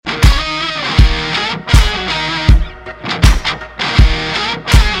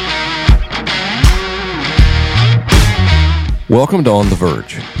Welcome to On The Virg.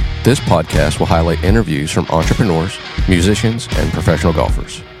 This podcast will highlight interviews from entrepreneurs, musicians, and professional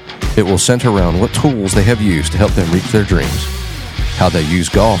golfers. It will center around what tools they have used to help them reach their dreams, how they use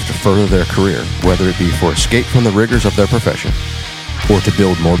golf to further their career, whether it be for escape from the rigors of their profession or to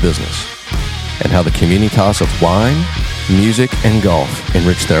build more business, and how the communitas of wine, music, and golf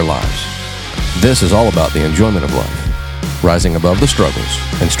enrich their lives. This is all about the enjoyment of life, rising above the struggles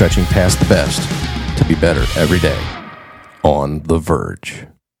and stretching past the best to be better every day. On The Virg.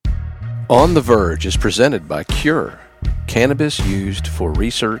 On The Virg is presented by Cure, cannabis used for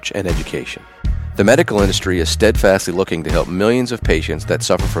research and education. The medical industry is steadfastly looking to help millions of patients that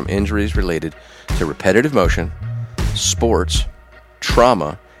suffer from injuries related to repetitive motion, sports,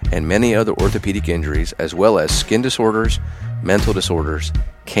 trauma, and many other orthopedic injuries, as well as skin disorders, mental disorders,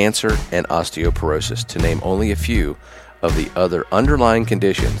 cancer, and osteoporosis, to name only a few of the other underlying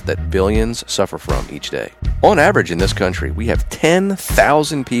conditions that billions suffer from each day. On average in this country, we have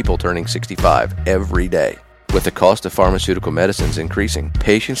 10,000 people turning 65 every day. With the cost of pharmaceutical medicines increasing,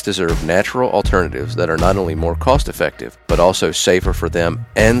 patients deserve natural alternatives that are not only more cost-effective, but also safer for them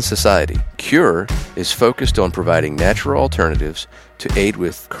and society. Cure is focused on providing natural alternatives to aid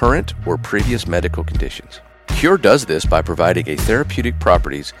with current or previous medical conditions. Cure does this by providing a therapeutic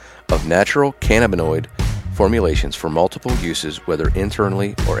properties of natural cannabinoid formulations for multiple uses, whether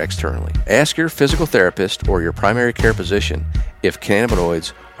internally or externally. Ask your physical therapist or your primary care physician if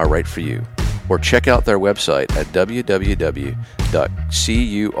cannabinoids are right for you, or check out their website at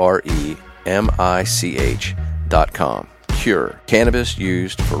www.curemich.com. Cure, cannabis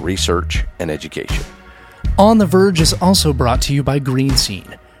used for research and education. On The Virg is also brought to you by Green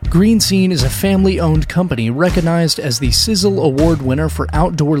Scene. Green Scene is a family-owned company recognized as the Sizzle Award winner for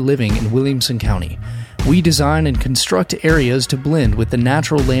outdoor living in Williamson County. We design and construct areas to blend with the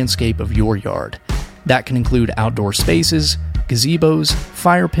natural landscape of your yard. That can include outdoor spaces, gazebos,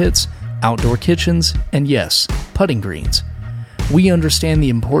 fire pits, outdoor kitchens, and yes, putting greens. We understand the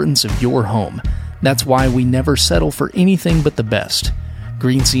importance of your home. That's why we never settle for anything but the best.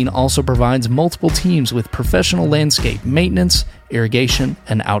 Green Scene also provides multiple teams with professional landscape maintenance, irrigation,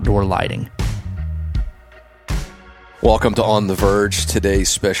 and outdoor lighting. Welcome to On The Virg. Today's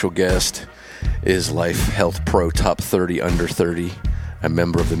special guest is Life Health Pro Top 30 Under 30, a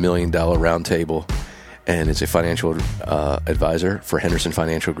member of the Million Dollar Roundtable, and is a financial advisor for Henderson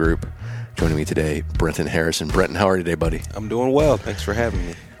Financial Group. Joining me today, Brenton Harrison. Brenton, how are you today, buddy? I'm doing well. Thanks for having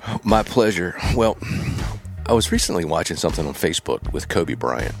me. My pleasure. Well, I was recently watching something on Facebook with Kobe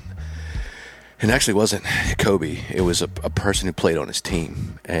Bryant. It actually wasn't Kobe. It was a person who played on his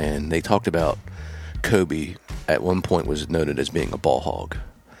team. And they talked about Kobe at one point was noted as being a ball hog.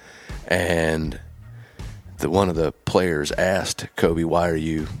 And one of the players asked Kobe, why are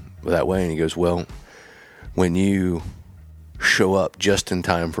you that way? And he goes, well, when you show up just in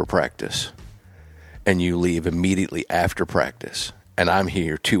time for practice and you leave immediately after practice, and I'm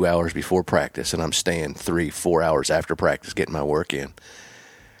here 2 hours before practice and I'm staying 3-4 hours after practice getting my work in,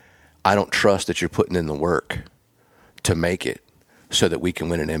 I don't trust that you're putting in the work to make it so that we can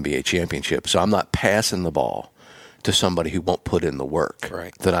win an NBA championship. So I'm not passing the ball to somebody who won't put in the work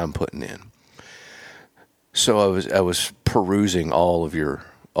that I'm putting in. So I was perusing all of your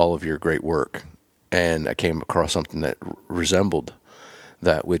great work, and I came across something that resembled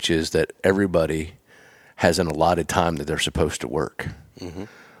that, which is that everybody has an allotted time that they're supposed to work. Mm-hmm.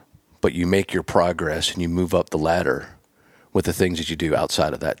 But you make your progress and you move up the ladder with the things that you do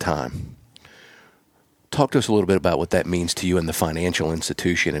outside of that time. Talk to us a little bit about what that means to you in the financial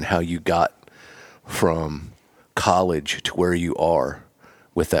institution and how you got from college to where you are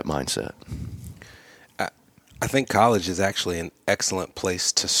with that mindset. I think college is actually an excellent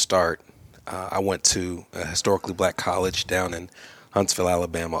place to start. I went to a historically black college down in Huntsville,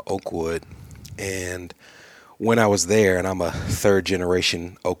 Alabama, Oakwood. And when I was there, and I'm a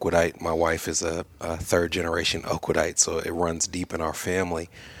third-generation Oakwoodite, my wife is a third-generation Oakwoodite, so it runs deep in our family.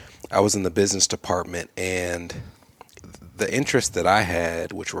 I was in the business department, and the interests that I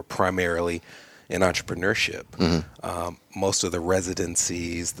had, which were primarily in entrepreneurship, most of the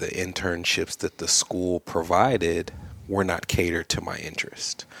residencies, the internships that the school provided were not catered to my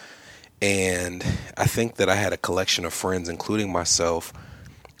interest. And I think that I had a collection of friends, including myself,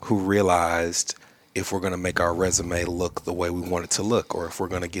 who realized if we're going to make our resume look the way we want it to look, or if we're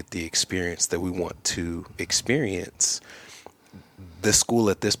going to get the experience that we want to experience, the school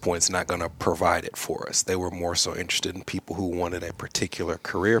at this point is not going to provide it for us. They were more so interested in people who wanted a particular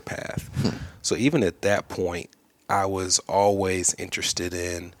career path. So even at that point, I was always interested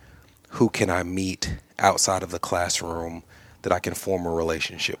in who can I meet outside of the classroom that I can form a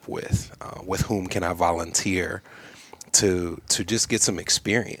relationship with whom can I volunteer to just get some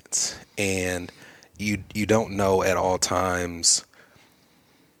experience. And you don't know at all times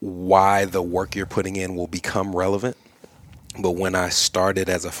why the work you're putting in will become relevant. But when I started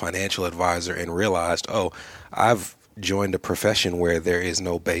as a financial advisor and realized, I've joined a profession where there is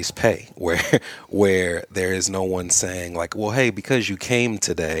no base pay, where there is no one saying like, well, hey, because you came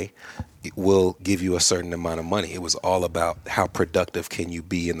today, we'll give you a certain amount of money. It was all about how productive can you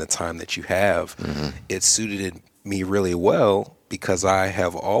be in the time that you have. Mm-hmm. It suited me really well because I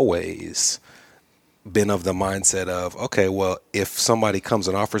have always been of the mindset of, okay, well, if somebody comes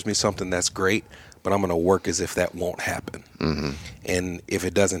and offers me something, that's great, but I'm going to work as if that won't happen. Mm-hmm. And if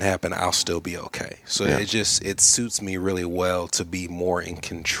it doesn't happen, I'll still be okay. So it suits me really well to be more in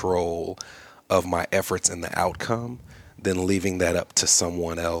control of my efforts and the outcome than leaving that up to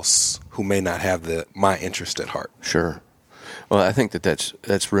someone else who may not have my interest at heart. Sure. Well, I think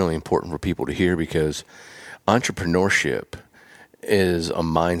that's really important for people to hear, because entrepreneurship is a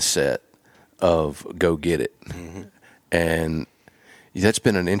mindset of go get it. Mm-hmm. And that's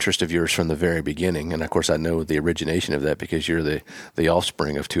been an interest of yours from the very beginning. And of course, I know the origination of that because you're the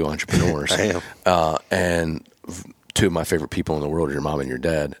offspring of two entrepreneurs. I am. And two of my favorite people in the world are your mom and your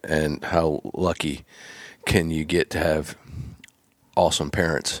dad. And how lucky can you get to have awesome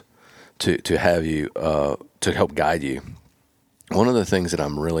parents to have you, to help guide you. One of the things that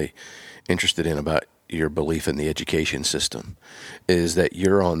I'm really interested in about your belief in the education system is that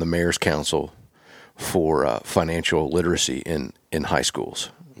you're on the mayor's council for financial literacy in high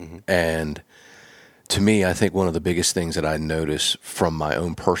schools. Mm-hmm. And to me, I think one of the biggest things that I notice from my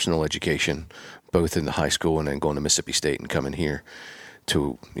own personal education, both in the high school and then going to Mississippi State and coming here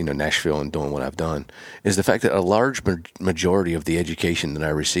to Nashville and doing what I've done, is the fact that a large majority of the education that I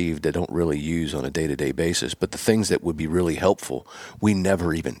received I don't really use on a day-to-day basis, but the things that would be really helpful, we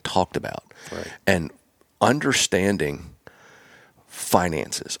never even talked about. Right. And understanding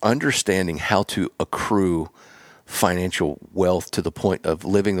finances, understanding how to accrue financial wealth to the point of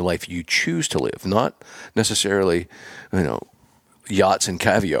living the life you choose to live, not necessarily, yachts and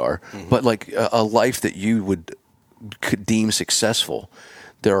caviar, mm-hmm. but like a life that you could deem successful.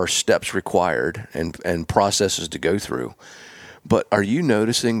 There are steps required and processes to go through. But are you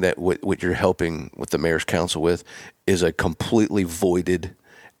noticing that what you're helping with the Mayor's Council with is a completely voided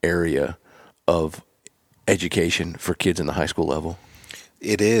area of education for kids in the high school level?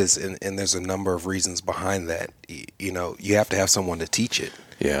 It is, and there's a number of reasons behind that. You have to have someone to teach it.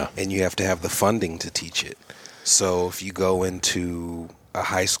 Yeah. And you have to have the funding to teach it. So if you go into a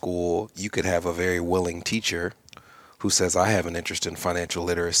high school, you could have a very willing teacher who says, I have an interest in financial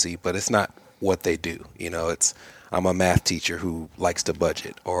literacy, but it's not what they do. I'm a math teacher who likes to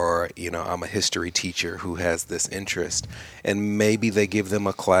budget, or, I'm a history teacher who has this interest. And maybe they give them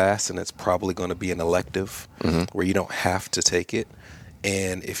a class and it's probably going to be an elective mm-hmm. where you don't have to take it.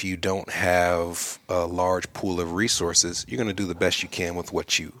 And if you don't have a large pool of resources, you're going to do the best you can with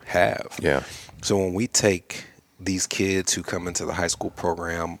what you have. Yeah. So when we take these kids who come into the high school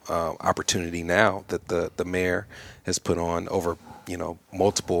program, Opportunity Now that the mayor has put on over,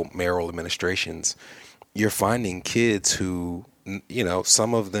 multiple mayoral administrations, you're finding kids who,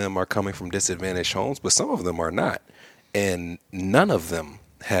 some of them are coming from disadvantaged homes, but some of them are not. And none of them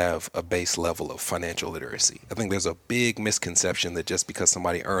have a base level of financial literacy. I think there's a big misconception that just because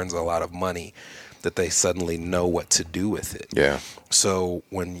somebody earns a lot of money that they suddenly know what to do with it. Yeah. So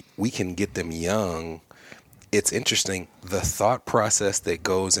when we can get them young, it's interesting. The thought process that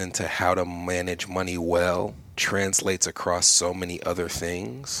goes into how to manage money well translates across so many other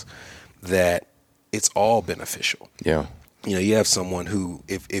things that it's all beneficial. Yeah. You have someone who,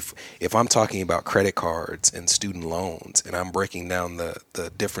 if I'm talking about credit cards and student loans and I'm breaking down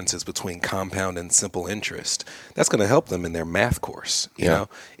the differences between compound and simple interest, that's going to help them in their math course. You know,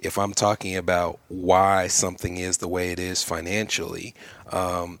 if I'm talking about why something is the way it is financially,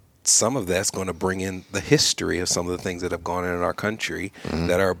 some of that's going to bring in the history of some of the things that have gone on in our country mm-hmm.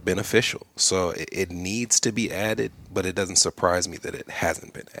 that are beneficial. So it needs to be added, but it doesn't surprise me that it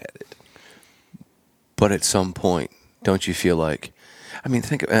hasn't been added. But at some point, don't you feel like,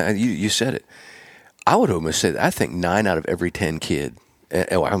 think, you said it. I would almost say that I think 9 out of every 10 kid,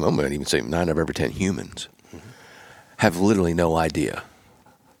 I'm going to even say 9 out of every 10 humans mm-hmm. have literally no idea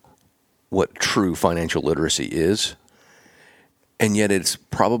what true financial literacy is. And yet it's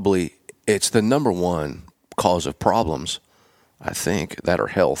the number one cause of problems, I think, that are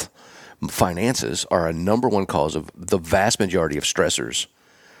health. Finances are a number one cause of the vast majority of stressors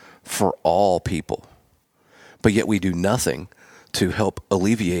for all people. But yet we do nothing to help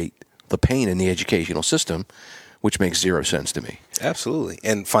alleviate the pain in the educational system, which makes zero sense to me. Absolutely.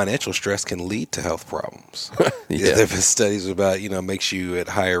 And financial stress can lead to health problems. Yeah. There have been studies about, makes you at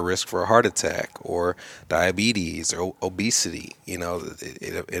higher risk for a heart attack or diabetes or obesity.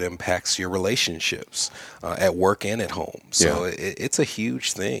 It impacts your relationships at work and at home. So it's a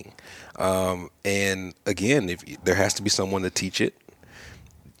huge thing. And again, there has to be someone to teach it.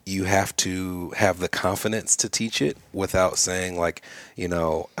 You have to have the confidence to teach it without saying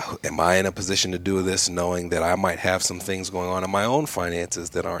am I in a position to do this, knowing that I might have some things going on in my own finances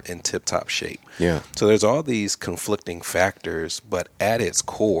that aren't in tip-top shape. Yeah. So there's all these conflicting factors, but at its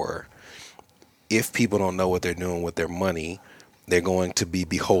core, if people don't know what they're doing with their money, they're going to be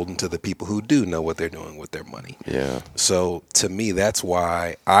beholden to the people who do know what they're doing with their money. Yeah. So to me, that's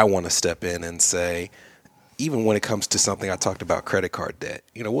why I want to step in and say, even when it comes to something I talked about, credit card debt,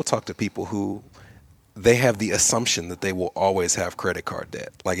 we'll talk to people who they have the assumption that they will always have credit card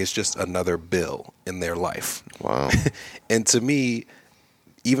debt. Like it's just another bill in their life. Wow. And to me,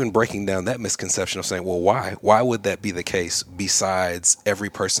 even breaking down that misconception of saying, well, why? Why would that be the case besides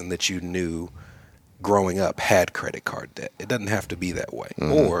every person that you knew growing up had credit card debt? It doesn't have to be that way.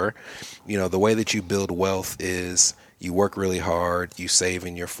 Mm-hmm. Or, the way that you build wealth is you work really hard, you save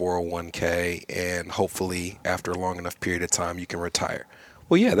in your 401k, and hopefully after a long enough period of time, you can retire.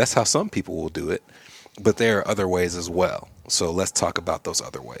 Well, yeah, that's how some people will do it, but there are other ways as well. So let's talk about those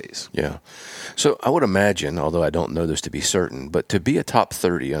other ways. Yeah. So I would imagine, although I don't know this to be certain, but to be a top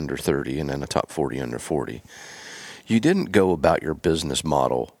 30 under 30 and then a top 40 under 40, you didn't go about your business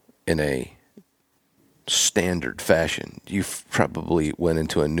model in a standard fashion. You probably went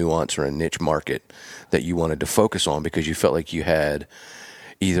into a nuance or a niche market that you wanted to focus on because you felt like you had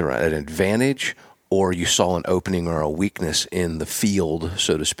either an advantage or you saw an opening or a weakness in the field,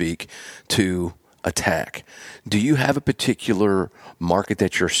 so to speak, to attack. Do you have a particular market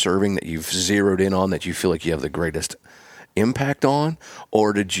that you're serving that you've zeroed in on that you feel like you have the greatest impact on?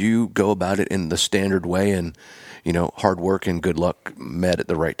 Or did you go about it in the standard way and, hard work and good luck met at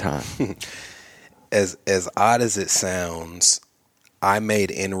the right time? As odd as it sounds, I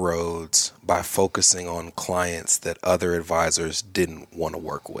made inroads by focusing on clients that other advisors didn't want to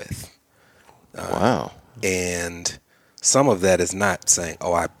work with. Wow. And some of that is not saying,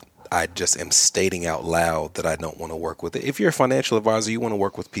 I just am stating out loud that I don't want to work with it. If you're a financial advisor, you want to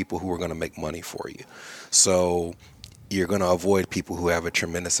work with people who are going to make money for you. So you're going to avoid people who have a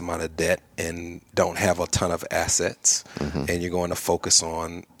tremendous amount of debt and don't have a ton of assets. Mm-hmm. And you're going to focus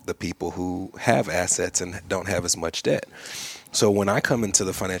on the people who have assets and don't have as much debt. So when I come into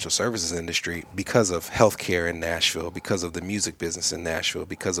the financial services industry, because of healthcare in Nashville, because of the music business in Nashville,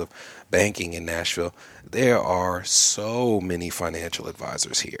 because of banking in Nashville, there are so many financial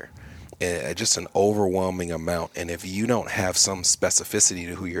advisors here. And just an overwhelming amount. And if you don't have some specificity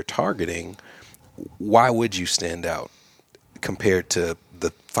to who you're targeting, why would you stand out compared to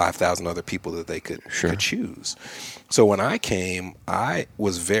the 5,000 other people that they could choose? So when I came, I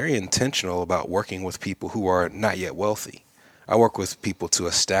was very intentional about working with people who are not yet wealthy. I work with people to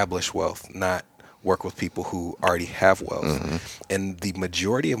establish wealth, not work with people who already have wealth. Mm-hmm. And the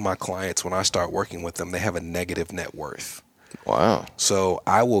majority of my clients, when I start working with them, they have a negative net worth. Wow. So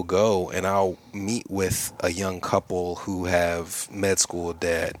I will go and I'll meet with a young couple who have med school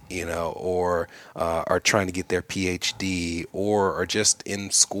debt, or are trying to get their PhD, or are just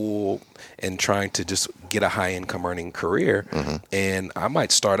in school and trying to just get a high income earning career. Mm-hmm. And I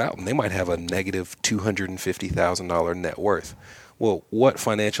might start out and they might have a negative $250,000 net worth. Well, what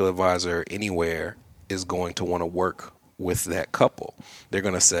financial advisor anywhere is going to want to work with that couple? They're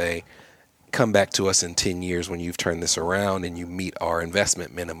going to say, come back to us in 10 years when you've turned this around and you meet our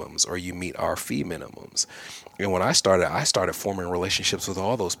investment minimums or you meet our fee minimums. And when I started forming relationships with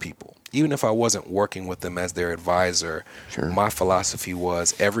all those people. Even if I wasn't working with them as their advisor, my philosophy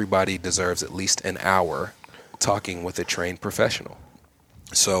was everybody deserves at least an hour talking with a trained professional.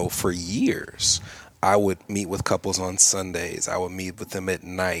 So for years, I would meet with couples on Sundays. I would meet with them at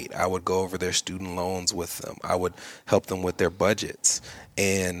night. I would go over their student loans with them. I would help them with their budgets.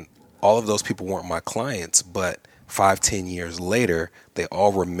 And all of those people weren't my clients, but 5-10 years later, they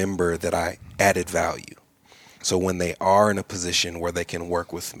all remember that I added value. So when they are in a position where they can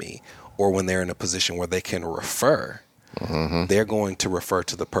work with me, or when they're in a position where they can refer, mm-hmm. they're going to refer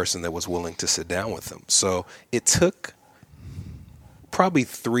to the person that was willing to sit down with them. So it took probably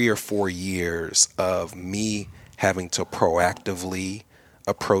 3 or 4 years of me having to proactively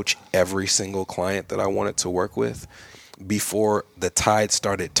approach every single client that I wanted to work with before the tide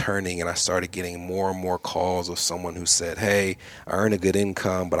started turning and I started getting more and more calls of someone who said, hey, I earn a good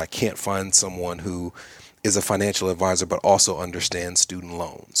income, but I can't find someone who is a financial advisor but also understands student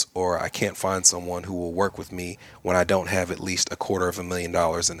loans, or I can't find someone who will work with me when I don't have at least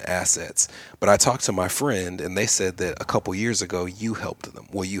 $250,000 in assets. But I talked to my friend and they said that a couple years ago you helped them.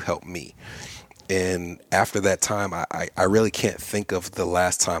 Well, you helped me. And after that time, I really can't think of the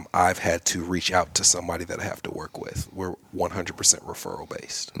last time I've had to reach out to somebody that I have to work with. We're 100% referral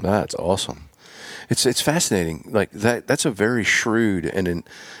based. That's awesome. It's fascinating. Like that's a very shrewd and in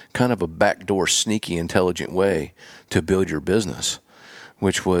kind of a backdoor, sneaky, intelligent way to build your business,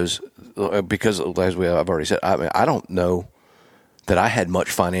 which was because, as I've already said, I don't know that I had much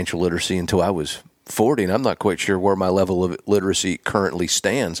financial literacy until I was 40, and I'm not quite sure where my level of literacy currently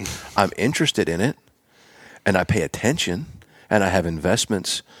stands. I'm interested in it, and I pay attention, and I have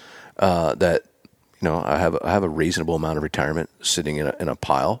investments that, I have a reasonable amount of retirement sitting in a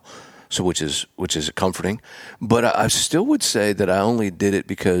pile, so which is comforting. But I still would say that I only did it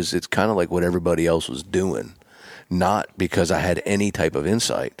because it's kind of like what everybody else was doing, not because I had any type of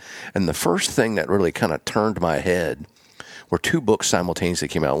insight. And the first thing that really kind of turned my head were two books simultaneously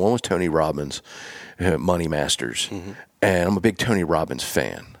came out. One was Tony Robbins' Money Masters, and I'm a big Tony Robbins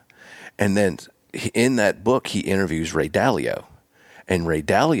fan. And then in that book, he interviews Ray Dalio, and Ray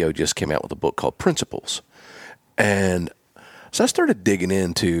Dalio just came out with a book called Principles. And so I started digging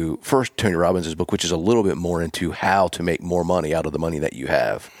into first Tony Robbins' book, which is a little bit more into how to make more money out of the money that you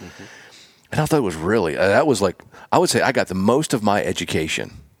have. And I thought it was really, that was like, I would say I got the most of my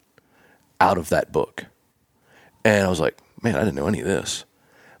education out of that book. And I was like, man, I didn't know any of this.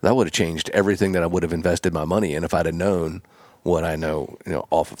 That would have changed everything that I would have invested my money in if I'd have known what I know,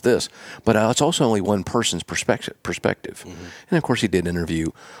 off of this. But it's also only one person's perspective. And of course, he did interview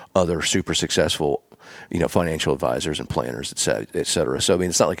other super successful, financial advisors and planners, et cetera. So,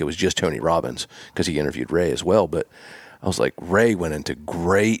 it's not like it was just Tony Robbins, because he interviewed Ray as well. But I was like, Ray went into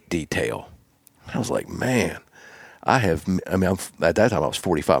great detail. I was like, man, at that time I was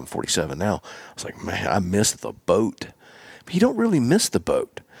 45 and 47 now. I was like, man, I missed the boat. But you don't really miss the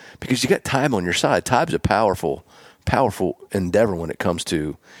boat because you got time on your side. Time's a powerful endeavor when it comes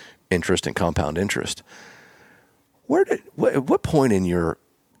to interest and compound interest. At what point in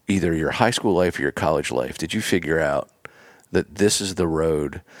either your high school life or your college life did you figure out that this is the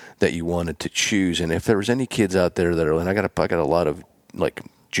road that you wanted to choose? And if there was any kids out there that are, and I got a lot of like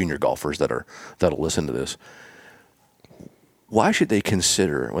junior golfers that'll listen to this, why should they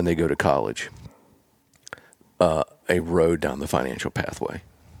consider when they go to college a road down the financial pathway?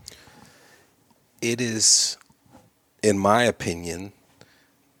 It is, in my opinion,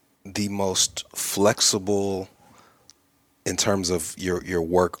 the most flexible in terms of your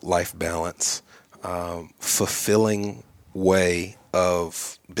work-life balance, fulfilling way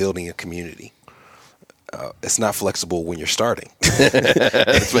of building a community. It's not flexible when you're starting.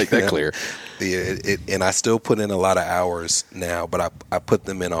 Let's make that clear. And I still put in a lot of hours now, but I put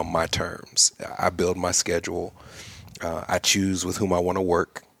them in on my terms. I build my schedule. I choose with whom I want to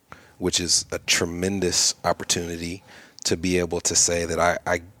work, which is a tremendous opportunity to be able to say that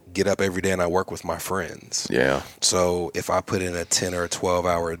I get up every day and I work with my friends. Yeah. So if I put in a 10 or a 12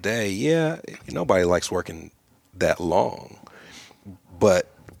 hour a day, nobody likes working that long. But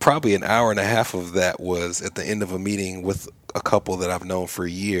probably an hour and a half of that was at the end of a meeting with a couple that I've known for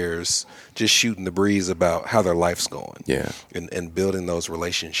years, just shooting the breeze about how their life's going. Yeah. And building those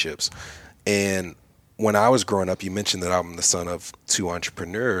relationships. And when I was growing up, you mentioned that I'm the son of two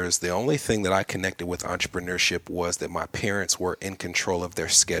entrepreneurs. The only thing that I connected with entrepreneurship was that my parents were in control of their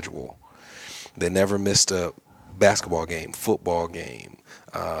schedule. They never missed a basketball game, football game,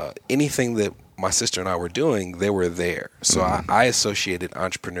 anything that my sister and I were doing, they were there. So I associated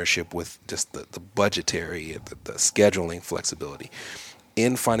entrepreneurship with just the budgetary, the scheduling flexibility.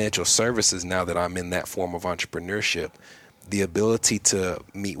 In financial services, now that I'm in that form of entrepreneurship, the ability to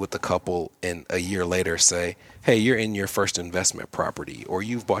meet with a couple and a year later say, hey, you're in your first investment property, or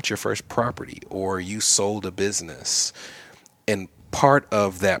you've bought your first property, or you sold a business. And part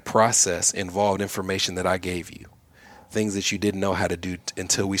of that process involved information that I gave you, things that you didn't know how to do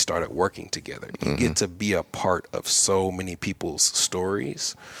until we started working together. You get to be a part of so many people's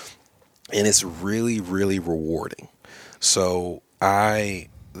stories, and it's really, really rewarding. So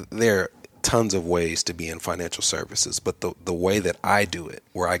there are tons of ways to be in financial services, but the way that I do it,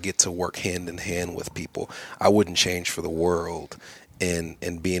 where I get to work hand in hand with people, I wouldn't change for the world in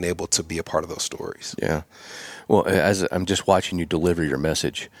being able to be a part of those stories. Yeah. Well, as I'm just watching you deliver your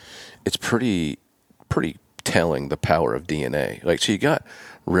message, it's pretty telling the power of DNA. Like, so you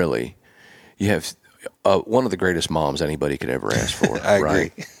have one of the greatest moms anybody could ever ask for. I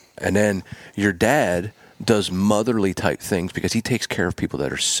right? agree. And then your dad does motherly type things because he takes care of people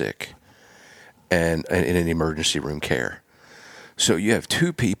that are sick. and in an emergency room care. So you have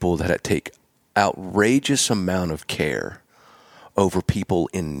two people that take outrageous amount of care over people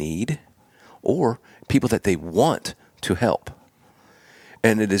in need or people that they want to help.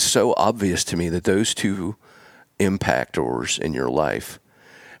 And it is so obvious to me that those two impactors in your life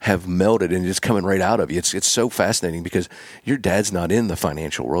have melded and it's coming right out of you. It's so fascinating because your dad's not in the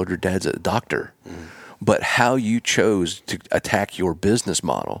financial world. Your dad's a doctor. Mm. But how you chose to attack your business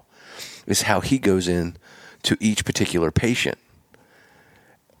model is how he goes in to each particular patient.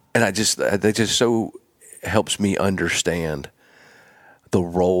 And that just so helps me understand the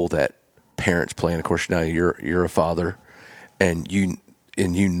role that parents play. And of course, now you're a father, and you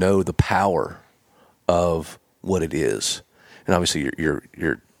know the power of what it is. And obviously,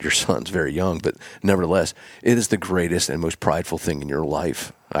 your son's very young, but nevertheless, it is the greatest and most prideful thing in your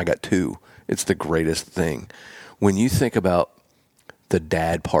life. I got two. It's the greatest thing. When you think about the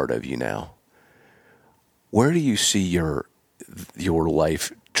dad part of you now, where do you see your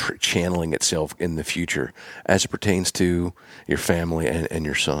life channeling itself in the future as it pertains to your family and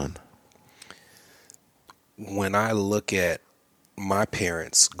your son? When I look at my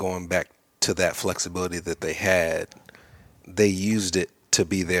parents going back to that flexibility that they had, they used it to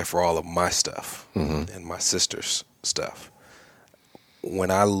be there for all of my stuff and my sister's stuff.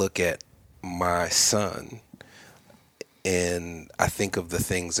 When I look at my son and I think of the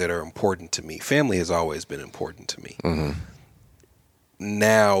things that are important to me, family has always been important to me. Mm-hmm.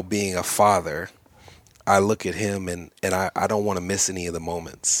 Now, being a father, I look at him and I don't want to miss any of the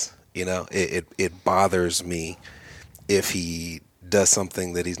moments. You know, it bothers me if he does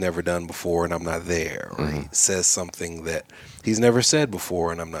something that he's never done before and I'm not there, or he says something that he's never said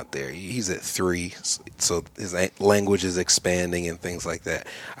before and I'm not there. He's at 3, so his language is expanding and things like that.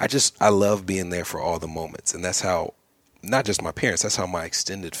 I love being there for all the moments, and that's how, not just my parents, that's how my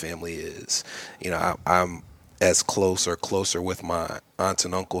extended family is. You know, I'm as closer with my aunts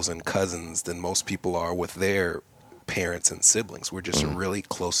and uncles and cousins than most people are with their parents and siblings. We're just a really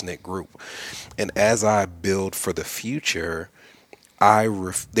close-knit group. And as I build for the future,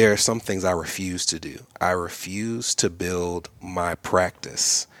 there are some things I refuse to do. I refuse to build my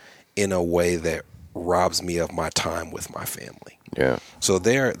practice in a way that robs me of my time with my family. Yeah. So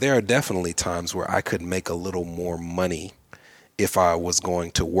there are definitely times where I could make a little more money if I was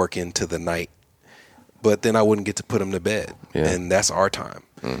going to work into the night, but then I wouldn't get to put them to bed. Yeah. And that's our time.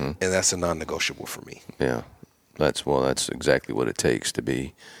 Mm-hmm. And that's a non-negotiable for me. Yeah. That's exactly what it takes to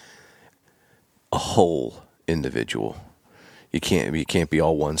be a whole individual. You can't be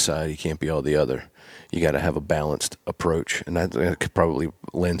all one side. You can't be all the other. You got to have a balanced approach, and that probably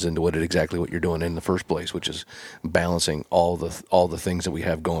lends into exactly what you're doing in the first place, which is balancing all the things that we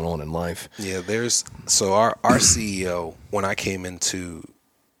have going on in life. Yeah, so our CEO, when I came into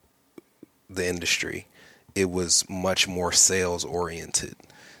the industry, it was much more sales oriented,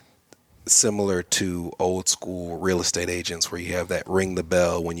 similar to old school real estate agents, where you have that ring the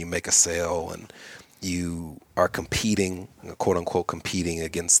bell when you make a sale and you are competing, quote unquote, competing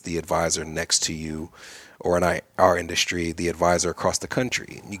against the advisor next to you, or in our industry, the advisor across the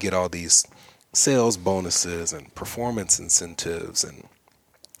country. You get all these sales bonuses and performance incentives and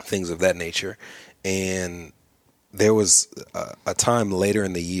things of that nature. And there was a time later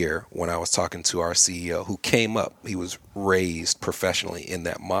in the year when I was talking to our CEO who came up. He was raised professionally in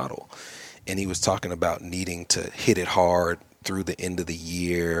that model. And he was talking about needing to hit it hard through the end of the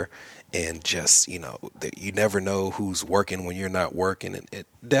year. And just, you never know who's working when you're not working. And it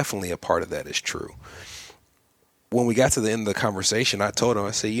definitely a part of that is true. When we got to the end of the conversation, I told him,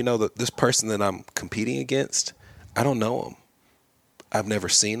 I said, this person that I'm competing against, I don't know him. I've never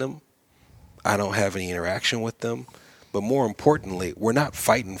seen him. I don't have any interaction with them. But more importantly, we're not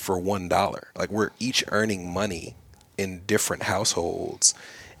fighting for $1. Like, we're each earning money in different households.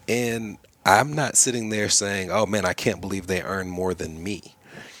 And I'm not sitting there saying, oh, man, I can't believe they earn more than me.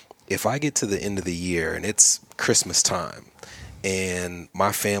 If I get to the end of the year and it's Christmas time and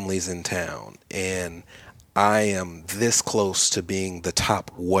my family's in town and I am this close to being the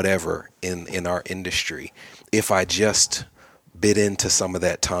top whatever in our industry, if I just bid into some of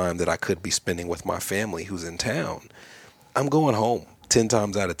that time that I could be spending with my family who's in town, I'm going home 10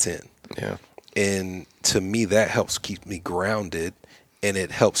 times out of 10. Yeah. And to me, that helps keep me grounded, and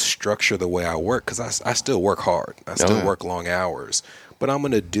it helps structure the way I work, because I still work hard. I still work long hours. But I'm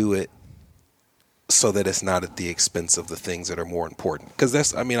going to do it so that it's not at the expense of the things that are more important.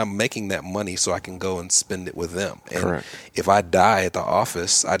 Because I'm making that money so I can go and spend it with them. And correct. If I die at the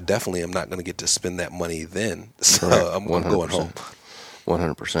office, I definitely am not going to get to spend that money then. So I'm going home.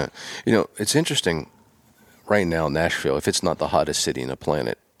 100%. It's interesting right now, Nashville, if it's not the hottest city on the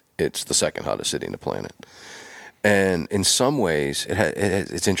planet, it's the second hottest city on the planet. And in some ways,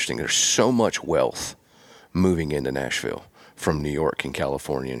 it's interesting. There's so much wealth moving into Nashville from New York and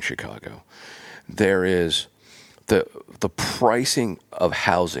California and Chicago. There is the pricing of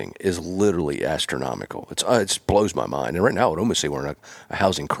housing is literally astronomical. It blows my mind. And right now, I would almost say we're in a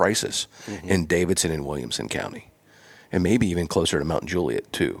housing crisis in Davidson and Williamson County, and maybe even closer to Mount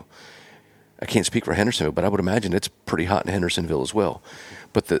Juliet too. I can't speak for Hendersonville, but I would imagine it's pretty hot in Hendersonville as well.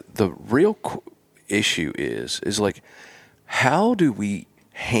 But the real issue is like, how do we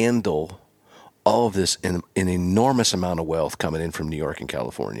handle all of this in an enormous amount of wealth coming in from New York and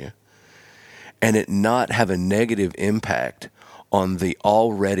California, and it not have a negative impact on the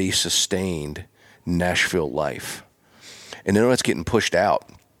already sustained Nashville life? And I know it's getting pushed out,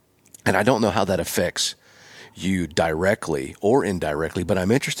 and I don't know how that affects you directly or indirectly, but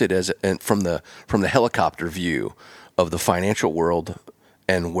I'm interested from the helicopter view of the financial world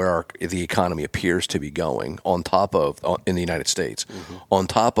and where the economy appears to be going on top of, in the United States, on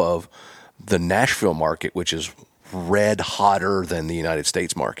top of the Nashville market, which is red hotter than the United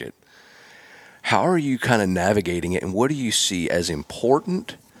States market. How are you kind of navigating it, and what do you see as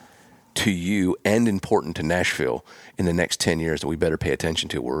important to you and important to Nashville in the next 10 years that we better pay attention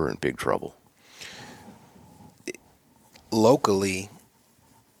to? We're in big trouble. Locally,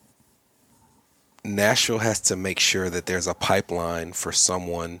 Nashville has to make sure that there's a pipeline for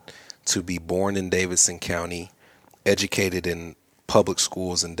someone to be born in Davidson County, educated in public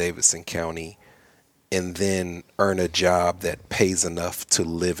schools in Davidson County, and then earn a job that pays enough to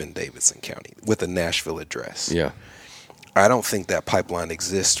live in Davidson County with a Nashville address. Yeah. I don't think that pipeline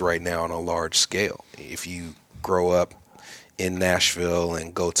exists right now on a large scale. If you grow up in Nashville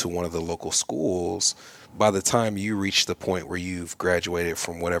and go to one of the local schools, by the time you reach the point where you've graduated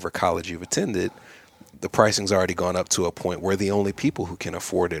from whatever college you've attended, the pricing's already gone up to a point where the only people who can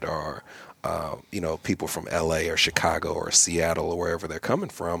afford it are, people from LA or Chicago or Seattle or wherever they're coming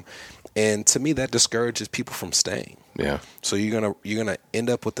from. And to me, that discourages people from staying. Yeah. So you're gonna end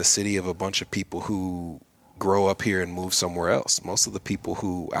up with a city of a bunch of people who grow up here and move somewhere else. Most of the people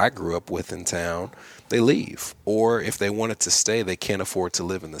who I grew up with in town, they leave. Or if they wanted to stay, they can't afford to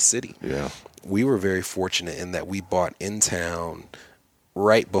live in the city. Yeah. We were very fortunate in that we bought in town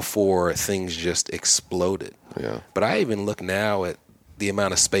right before things just exploded. Yeah. But I even look now at the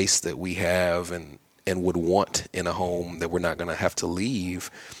amount of space that we have and would want in a home that we're not going to have to leave,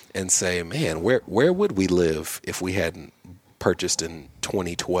 and say, man, where would we live if we hadn't purchased in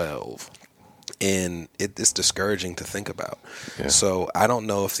 2012? And it's discouraging to think about. Yeah. So I don't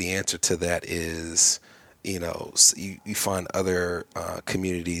know if the answer to that is, you find other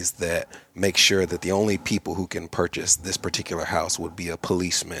communities that make sure that the only people who can purchase this particular house would be a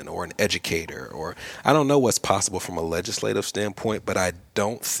policeman or an educator, or I don't know what's possible from a legislative standpoint, but I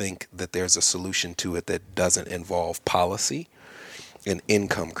don't think that there's a solution to it that doesn't involve policy and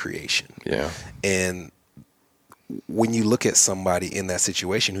income creation. Yeah. And when you look at somebody in that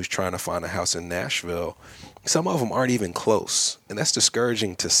situation who's trying to find a house in Nashville, some of them aren't even close, and that's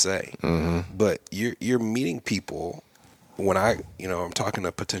discouraging to say. Mm-hmm. But you're meeting people when I'm talking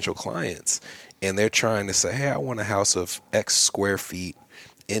to potential clients, and they're trying to say, hey, I want a house of X square feet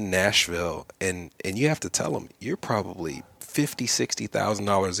in Nashville, and you have to tell them you're probably $50,000,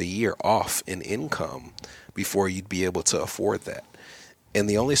 $60,000 a year off in income before you'd be able to afford that. And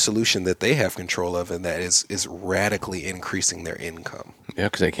the only solution that they have control of in that is radically increasing their income. Yeah,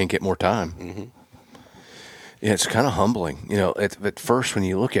 because they can't get more time. Mm-hmm. Yeah, it's kind of humbling. At first when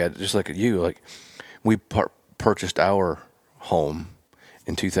you look at it, just like you, we purchased our home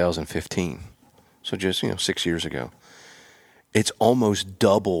in 2015. So just, 6 years ago. It's almost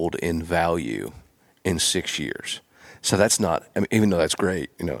doubled in value in 6 years. So that's not, even though that's great,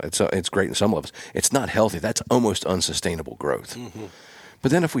 it's great in some levels, it's not healthy. That's almost unsustainable growth. Mm-hmm. But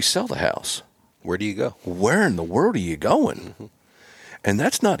then if we sell the house, where do you go? Where in the world are you going? Mm-hmm. And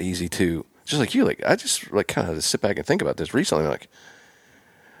that's not easy to, just like you, I just kind of sit back and think about this recently.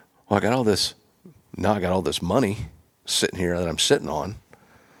 I got all this money sitting here that I'm sitting on,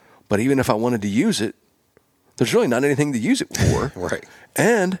 but even if I wanted to use it, there's really not anything to use it for. Right.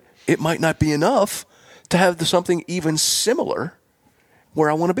 And it might not be enough to have something even similar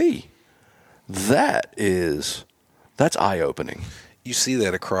where I want to be. That's eye-opening. You see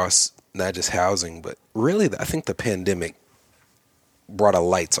that across not just housing, but really, I think the pandemic brought a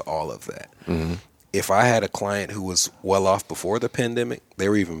light to all of that. Mm-hmm. If I had a client who was well off before the pandemic, they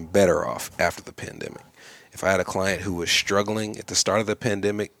were even better off after the pandemic. if I had a client who was struggling at the start of the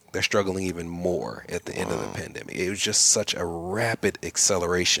pandemic, they're struggling even more at the end of the pandemic. It was just such a rapid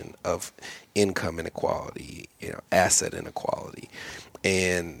acceleration of income inequality, asset inequality.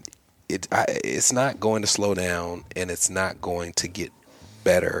 And it's not going to slow down, and it's not going to get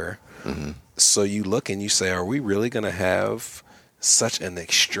better. Mm-hmm. So you look and you say, are we really going to have such an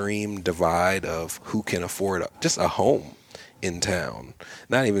extreme divide of who can afford just a home in town?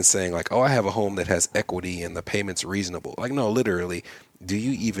 Not even saying like, oh, I have a home that has equity and the payment's reasonable. Like, no, literally, do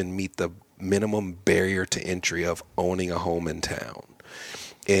you even meet the minimum barrier to entry of owning a home in town?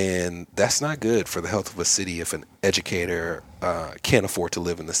 And that's not good for the health of a city if an educator can't afford to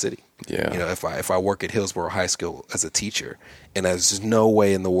live in the city. Yeah. If I work at Hillsborough High School as a teacher, and there's just no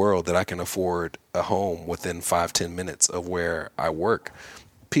way in the world that I can afford a home within 5-10 minutes of where I work,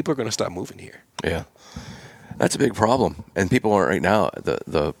 people are going to stop moving here. Yeah, that's a big problem. And people aren't right now.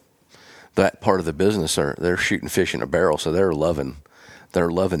 That part of the business they're shooting fish in a barrel, so they're loving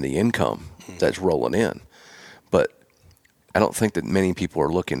the income that's rolling in. But I don't think that many people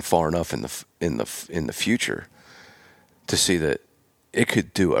are looking far enough in the future to see that it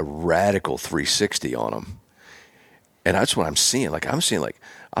could do a radical 360 on them. And that's what I'm seeing.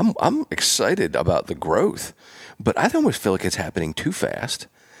 I'm excited about the growth, but I almost feel like it's happening too fast.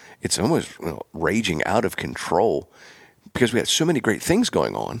 It's almost raging out of control because we had so many great things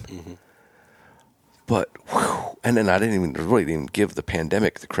going on. Mm-hmm. But and then I didn't even give the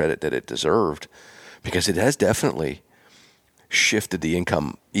pandemic the credit that it deserved, because it has definitely shifted the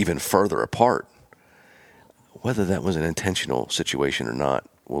income even further apart. Whether that was an intentional situation or not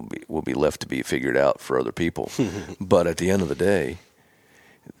will be left to be figured out for other people. But at the end of the day,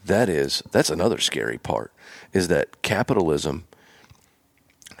 that's another scary part, is that capitalism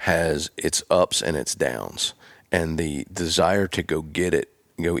has its ups and its downs, and the desire to go get it,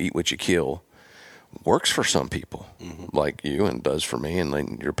 go eat what you kill, works for some people, like you, and does for me and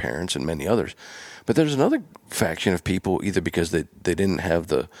like your parents and many others. But there's another faction of people, either because they didn't have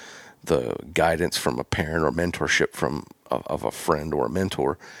the guidance from a parent or mentorship of a friend or a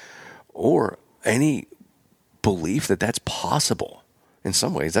mentor, or any belief that that's possible. In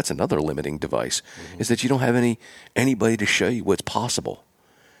some ways, that's another limiting device, is that you don't have anybody to show you what's possible.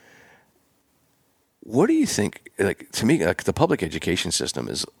 What do you think? Like, to me, like, the public education system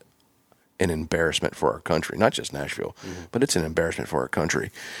is an embarrassment for our country, not just Nashville, but it's an embarrassment for our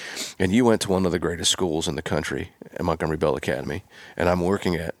country. And you went to one of the greatest schools in the country, at Montgomery Bell Academy, and I'm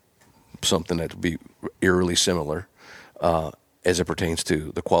working at something that would be eerily similar as it pertains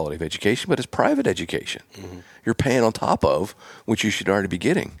to the quality of education, but it's private education. You're paying on top of what you should already be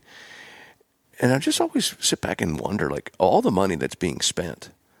getting. And I just always sit back and wonder, like, all the money that's being spent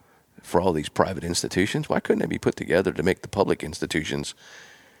for all these private institutions, why couldn't it be put together to make the public institutions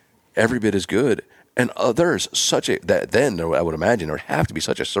every bit as good? And there's then I would imagine there would have to be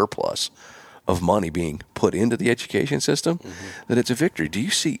such a surplus of money being put into the education system that it's a victory. Do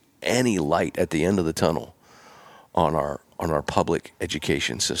you see any light at the end of the tunnel on our public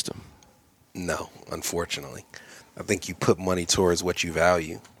education system? No, unfortunately. I think you put money towards what you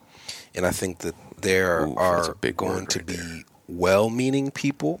value, and I think that there are going to be well-meaning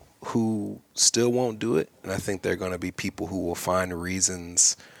people who still won't do it, and I think there are going to be people who will find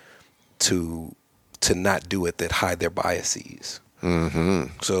reasons to not do it that hide their biases.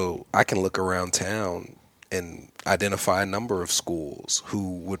 So I can look around town and identify a number of schools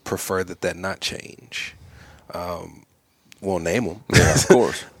who would prefer that not change. Won't name them, yeah, of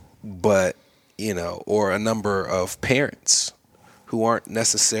course, but or a number of parents who aren't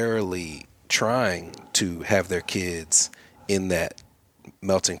necessarily trying to have their kids in that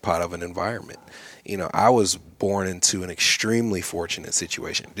melting pot of an environment. I was born into an extremely fortunate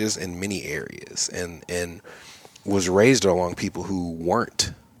situation, just in many areas, and was raised along people who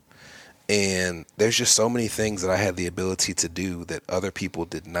weren't. And there's just so many things that I had the ability to do that other people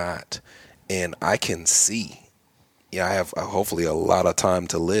did not. And I can see, I have hopefully a lot of time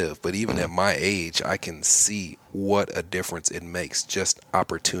to live, but even at my age, I can see what a difference it makes, just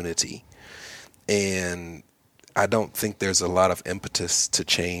opportunity. And I don't think there's a lot of impetus to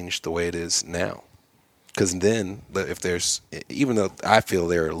change the way it is now. Because then, even though I feel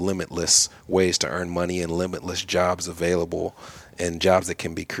there are limitless ways to earn money and limitless jobs available and jobs that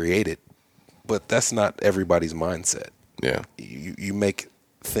can be created, but that's not everybody's mindset. Yeah. You make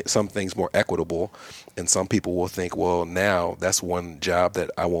some things more equitable, and some people will think, well, now that's one job that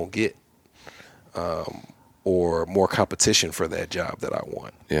I won't get, or more competition for that job that I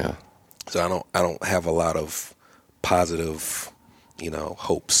want. Yeah. So I don't have a lot of positive,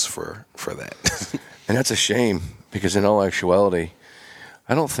 hopes for that. And that's a shame, because in all actuality,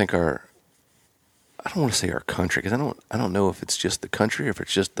 I don't think I don't want to say our country, because I don't know if it's just the country or if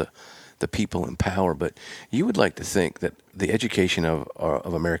it's just the people in power, but you would like to think that the education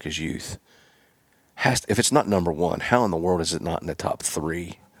of America's youth has to, if it's not number one, how in the world is it not in the top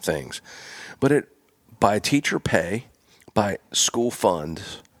three things? But by teacher pay, by school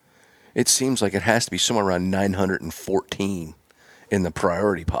funds, it seems like it has to be somewhere around 914 in the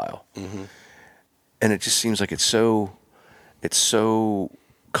priority pile. Mm-hmm. And it just seems like it's so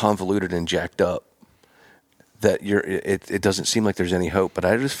convoluted and jacked up that it doesn't seem like there's any hope. But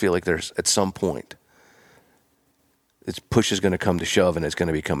I just feel like there's, at some point, push is going to come to shove, and it's going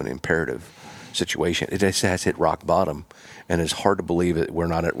to become an imperative situation. It just has hit rock bottom, and it's hard to believe that we're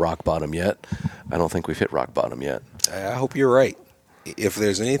not at rock bottom yet. I don't think we've hit rock bottom yet. I hope you're right. If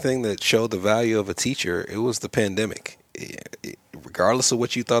there's anything that showed the value of a teacher, it was the pandemic. Regardless of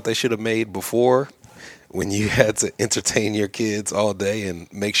what you thought they should have made before, when you had to entertain your kids all day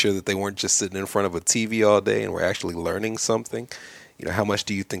and make sure that they weren't just sitting in front of a TV all day and were actually learning something, how much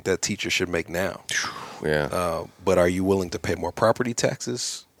do you think that teacher should make now? Yeah. But are you willing to pay more property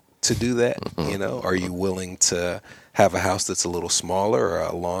taxes to do that? Mm-hmm. Are you willing to have a house that's a little smaller or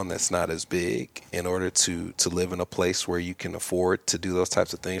a lawn that's not as big in order to live in a place where you can afford to do those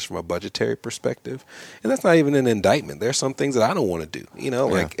types of things from a budgetary perspective? And that's not even an indictment. There's some things that I don't want to do.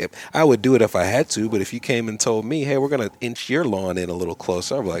 Like if I would do it if I had to, but if you came and told me, hey, we're going to inch your lawn in a little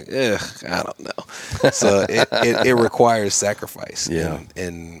closer, I'd be like, I don't know. So it requires sacrifice. Yeah.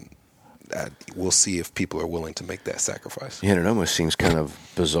 And we'll see if people are willing to make that sacrifice. Yeah, and it almost seems kind of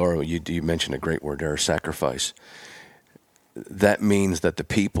bizarre. You mentioned a great word there, sacrifice. That means that the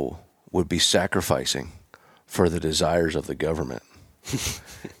people would be sacrificing for the desires of the government.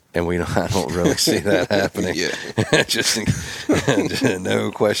 And I don't really see that happening. Yeah. just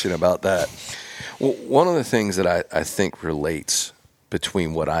no question about that. Well, one of the things that I think relates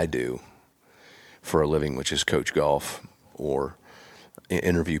between what I do for a living, which is coach golf or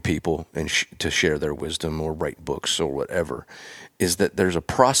interview people and to share their wisdom or write books or whatever, is that there's a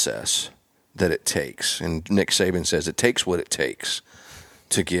process that it takes. And Nick Saban says it takes what it takes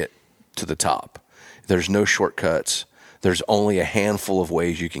to get to the top. There's no shortcuts. There's only a handful of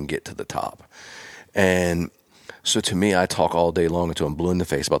ways you can get to the top. And so to me, I talk all day long until I'm blue in the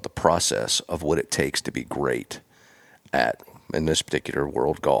face about the process of what it takes to be great at, in this particular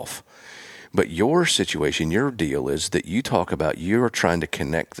world, golf. But your situation, your deal is that you talk about you're trying to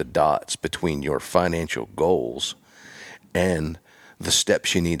connect the dots between your financial goals and the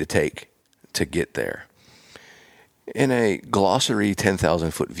steps you need to take to get there. In a glossary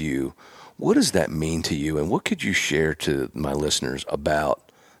 10,000-foot view, what does that mean to you, and what could you share to my listeners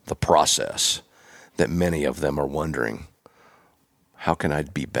about the process that many of them are wondering, how can I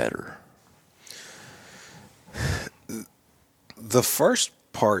be better? The first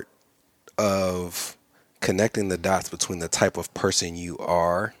part of connecting the dots between the type of person you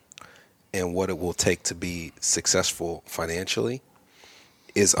are and what it will take to be successful financially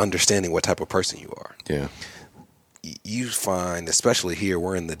is understanding what type of person you are. Yeah. You find, especially here,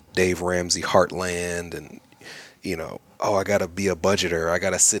 we're in the Dave Ramsey heartland, and I got to be a budgeter. I got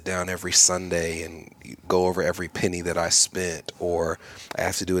to sit down every Sunday and go over every penny that I spent, or I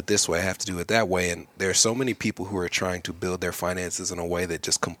have to do it this way, I have to do it that way. And there are so many people who are trying to build their finances in a way that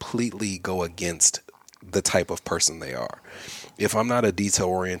just completely go against the type of person they are. If I'm not a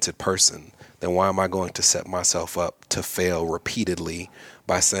detail-oriented person, then why am I going to set myself up to fail repeatedly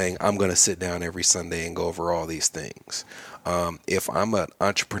by saying I'm going to sit down every Sunday and go over all these things? If I'm an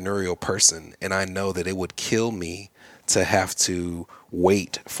entrepreneurial person and I know that it would kill me to have to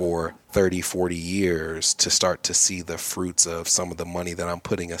wait for 30, 40 years to start to see the fruits of some of the money that I'm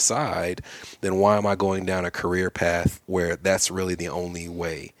putting aside, then why am I going down a career path where that's really the only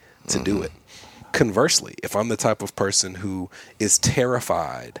way to do it? Conversely, if I'm the type of person who is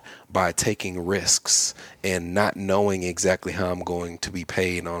terrified by taking risks and not knowing exactly how I'm going to be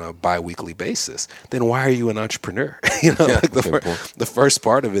paid on a biweekly basis, then why are you an entrepreneur? The first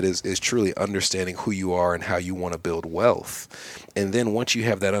part of it is truly understanding who you are and how you want to build wealth. And then once you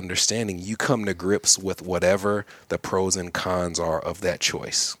have that understanding, you come to grips with whatever the pros and cons are of that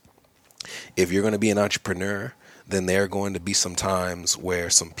choice. If you're going to be an entrepreneur, then there are going to be some times where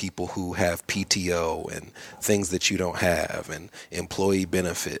some people who have PTO and things that you don't have and employee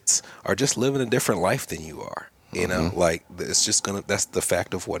benefits are just living a different life than you are. It's just that's the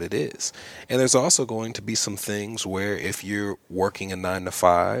fact of what it is. And there's also going to be some things where if you're working a 9 to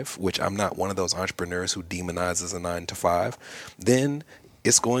 5, which I'm not one of those entrepreneurs who demonizes a 9 to 5, then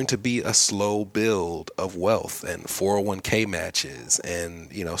it's going to be a slow build of wealth and 401k matches and,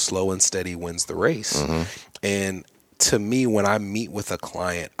 slow and steady wins the race. And to me, when I meet with a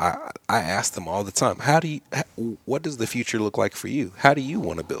client, I ask them all the time, what does the future look like for you? How do you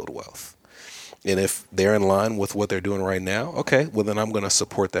want to build wealth? And if they're in line with what they're doing right now, okay, well, then I'm going to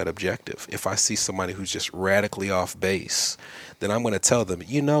support that objective. If I see somebody who's just radically off base, then I'm going to tell them,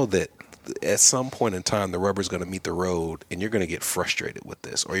 that at some point in time, the rubber's going to meet the road and you're going to get frustrated with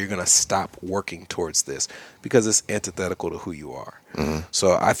this, or you're going to stop working towards this because it's antithetical to who you are. Mm-hmm.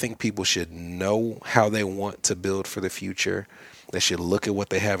 So I think people should know how they want to build for the future. They should look at what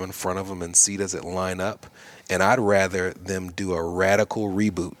they have in front of them and see, does it line up? And I'd rather them do a radical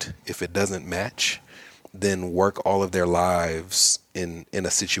reboot if it doesn't match than work all of their lives in a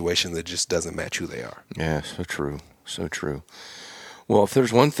situation that just doesn't match who they are. Yeah, so true. So true. Well, if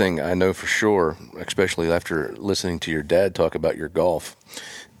there's one thing I know for sure, especially after listening to your dad talk about your golf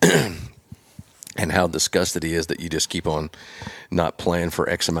and how disgusted he is that you just keep on not playing for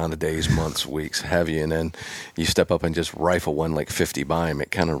X amount of days, months, weeks, have you, and then you step up and just rifle one like 50 by him. It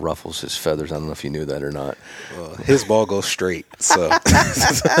kind of ruffles his feathers. I don't know if you knew that or not. Well, his ball goes straight, so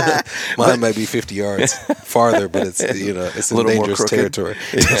mine might be 50 yards farther, but it's it's in dangerous territory.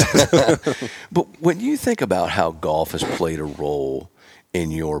 Yeah. But when you think about how golf has played a role in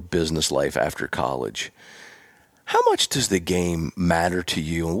your business life after college, how much does the game matter to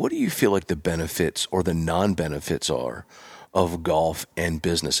you, and what do you feel like the benefits or the non-benefits are of golf and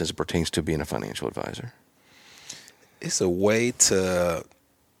business as it pertains to being a financial advisor? It's a way to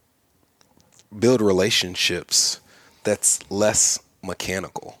build relationships that's less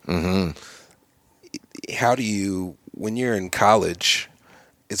mechanical. Mm-hmm. How do you, when you're in college,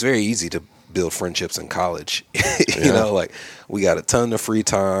 it's very easy to build friendships in college. Like we got a ton of free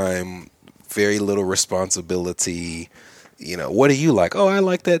time, very little responsibility. What do you like? Oh, I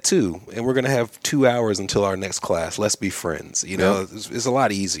like that too. And we're going to have 2 hours until our next class. Let's be friends. It's a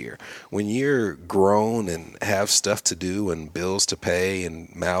lot easier. When you're grown and have stuff to do and bills to pay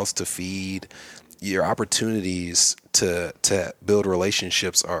and mouths to feed, your opportunities to build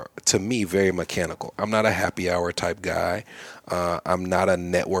relationships are, to me, very mechanical. I'm not a happy hour type guy. I'm not a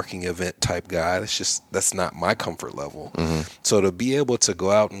networking event type guy. That's not my comfort level. Mm-hmm. So to be able to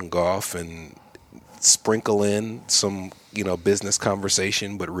go out and golf and sprinkle in some, business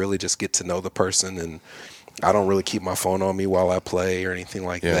conversation, but really just get to know the person, and I don't really keep my phone on me while I play or anything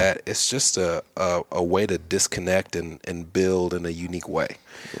like that. It's just a way to disconnect and build in a unique way.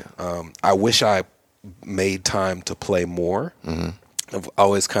 Yeah. I wish I made time to play more. Mm-hmm. I've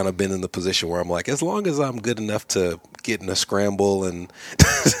always kind of been in the position where I'm like, as long as I'm good enough to get in a scramble and,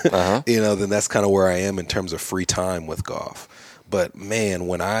 then that's kind of where I am in terms of free time with golf. But man,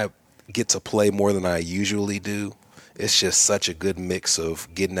 when I get to play more than I usually do, it's just such a good mix of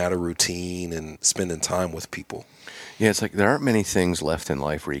getting out of routine and spending time with people. Yeah, it's like there aren't many things left in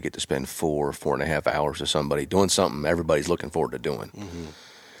life where you get to spend 4.5 hours with somebody doing something everybody's looking forward to doing. Mm-hmm.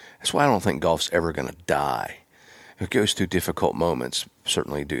 That's why I don't think golf's ever going to die. It goes through difficult moments,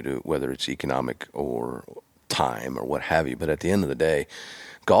 certainly due to whether it's economic or time or what have you. But at the end of the day,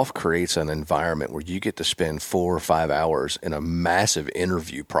 golf creates an environment where you get to spend 4 or 5 hours in a massive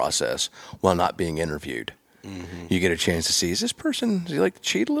interview process while not being interviewed. Mm-hmm. You get a chance to see, does he like to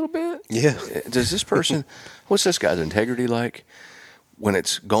cheat a little bit? Yeah. Does this person, what's this guy's integrity like? When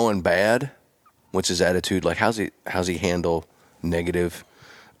it's going bad, what's his attitude like? How's he handle negative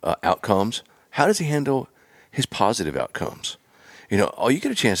outcomes? How does he handle his positive outcomes? You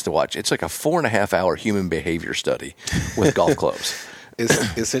get a chance to watch. It's like a 4.5 hour human behavior study with golf clubs.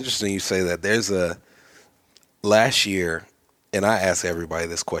 It's interesting you say that. There's last year, and I ask everybody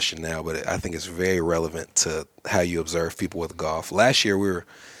this question now, but I think it's very relevant to how you observe people with golf. Last year, we were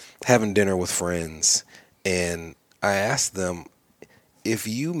having dinner with friends, and I asked them, if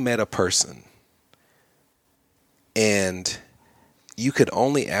you met a person and you could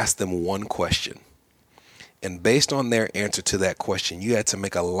only ask them one question, and based on their answer to that question, you had to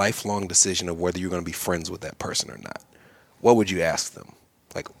make a lifelong decision of whether you're going to be friends with that person or not, what would you ask them?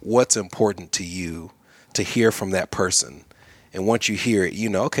 Like, what's important to you to hear from that person? And once you hear it,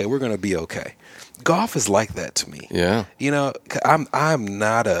 okay, we're going to be okay. Golf is like that to me. Yeah. I'm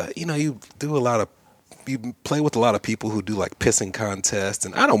not you play with a lot of people who do like pissing contests,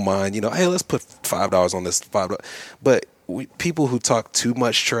 and I don't mind, hey, let's put $5 on this $5. But people who talk too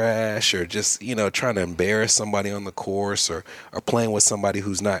much trash or just, trying to embarrass somebody on the course or playing with somebody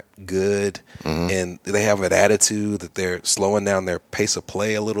who's not good, mm-hmm. and they have an attitude that they're slowing down their pace of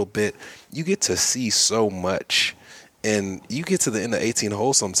play a little bit, you get to see so much. And you get to the end of 18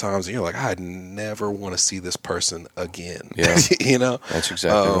 holes sometimes, and you're like, I never want to see this person again. Yeah. That's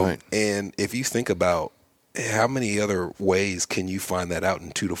exactly right. And if you think about how many other ways can you find that out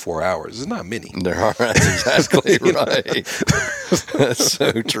in 2 to 4 hours? There's not many. There are. That's exactly right. That's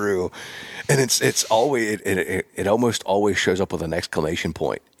so true. And it's always it almost always shows up with an exclamation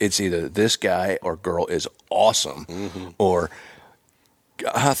point. It's either this guy or girl is awesome, or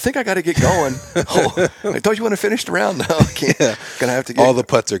I think I got to get going. Don't you want to finish the round? No, I can't. Yeah. Gonna have to get all the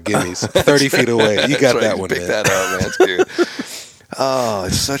putts are gimmies, 30 feet away. You got that one, pick man. that up, man. That's good. Oh,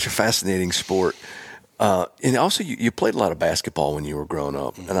 it's such a fascinating sport. And also, you played a lot of basketball when you were growing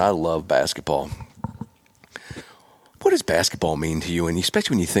up, and I love basketball. What does basketball mean to you, and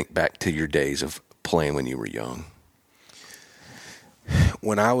especially when you think back to your days of playing when you were young?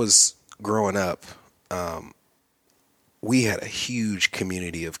 When I was growing up, we had a huge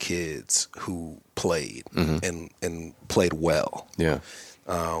community of kids who played and played well. Yeah.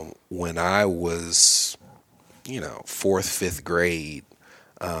 When I was, 4th, 5th grade,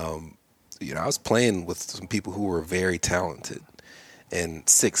 I was playing with some people who were very talented. In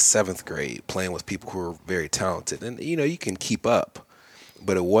 6th, 7th grade, playing with people who were very talented. And, you can keep up.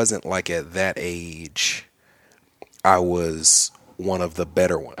 But it wasn't like at that age I was one of the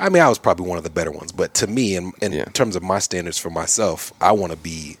better ones. I mean, I was probably one of the better ones. But to me, in terms of my standards for myself, I want to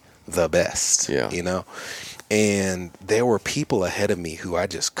be the best, And there were people ahead of me who I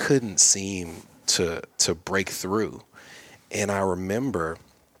just couldn't seem to break through. And I remember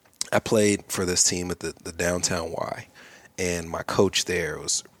I played for this team at the Downtown Y. And my coach there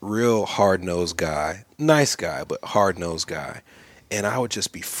was a real hard-nosed guy, nice guy, but hard-nosed guy. And I would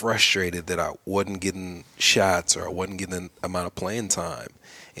just be frustrated that I wasn't getting shots or I wasn't getting the amount of playing time.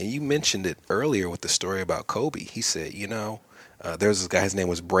 And you mentioned it earlier with the story about Kobe. He said, there's this guy, his name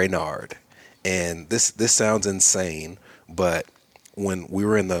was Brainard. And this sounds insane, but when we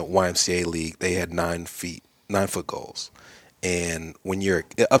were in the YMCA league, they had 9-foot goals. And when you're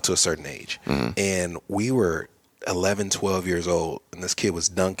up to a certain age, and we were 11, 12 years old, and this kid was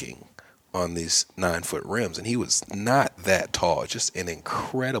dunking on these 9-foot rims, and he was not that tall, just an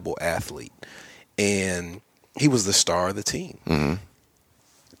incredible athlete. And he was the star of the team.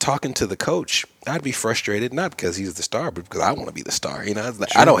 Talking to the coach, I'd be frustrated, not because he's the star, but because I want to be the star. I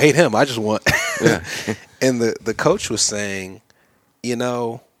don't hate him. I just want. Yeah. And the coach was saying,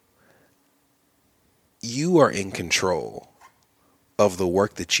 you are in control of the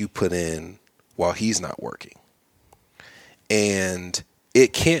work that you put in while he's not working. And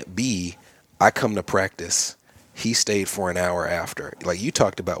it can't be, I come to practice, he stayed for an hour after. Like you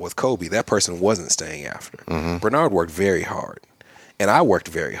talked about with Kobe, that person wasn't staying after. Bernard worked very hard, and I worked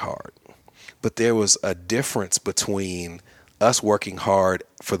very hard. But there was a difference between us working hard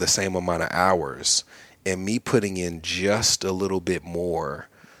for the same amount of hours and me putting in just a little bit more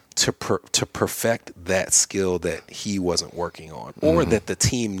to perfect that skill that he wasn't working on, or that the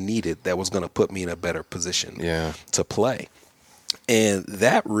team needed that was going to put me in a better position to play. And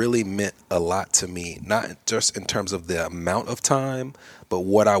that really meant a lot to me, not just in terms of the amount of time, but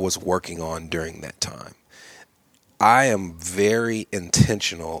what I was working on during that time. I am very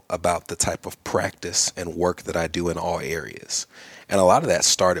intentional about the type of practice and work that I do in all areas. And a lot of that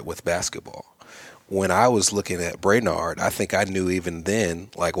started with basketball. When I was looking at Brainard, I think I knew even then,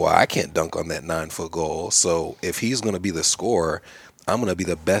 I can't dunk on that 9-foot goal. So if he's going to be the scorer, I'm going to be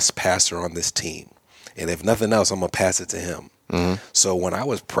the best passer on this team. And if nothing else, I'm going to pass it to him. So when I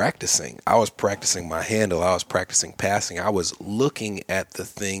was practicing my handle, I was practicing passing. I was looking at the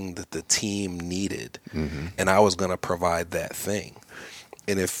thing that the team needed, and I was going to provide that thing.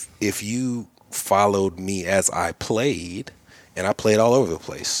 And if you followed me as I played, and I played all over the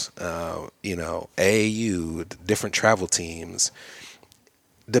place, AAU, different travel teams,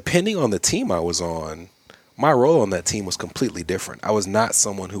 depending on the team I was on, my role on that team was completely different. I was not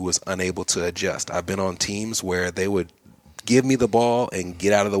someone who was unable to adjust. I've been on teams where they would give me the ball and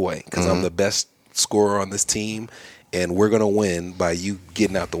get out of the way because I'm the best scorer on this team, and we're going to win by you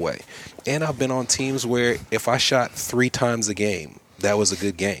getting out the way. And I've been on teams where if I shot 3 times a game, that was a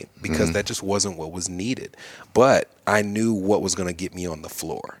good game because that just wasn't what was needed. But I knew what was going to get me on the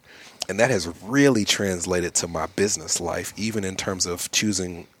floor. And that has really translated to my business life, even in terms of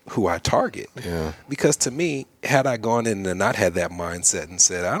choosing who I target. Yeah. Because to me, had I gone in and not had that mindset and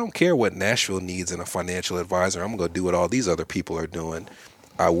said, I don't care what Nashville needs in a financial advisor, I'm going to go do what all these other people are doing,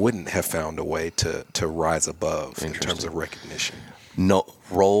 I wouldn't have found a way to rise above in terms of recognition. No,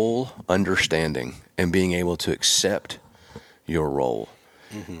 role understanding and being able to accept your role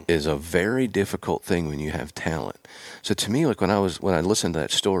is a very difficult thing when you have talent. So to me, when I listened to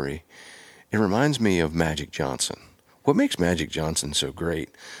that story, it reminds me of Magic Johnson. What makes Magic Johnson so great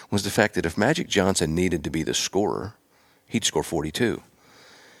was the fact that if Magic Johnson needed to be the scorer, he'd score 42.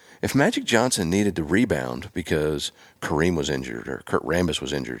 If Magic Johnson needed to rebound because Kareem was injured or Kurt Rambis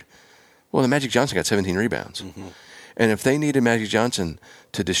was injured, well, then Magic Johnson got 17 rebounds. Mm-hmm. And if they needed Magic Johnson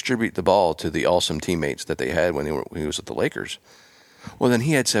to distribute the ball to the awesome teammates that they had when he was at the Lakers, well, then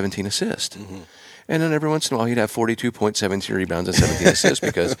he had 17 assists. Mm-hmm. And then every once in a while, he'd have 42 points, 17 rebounds, and 17 assists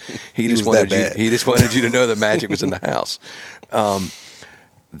because he just wanted you to know that Magic was in the house.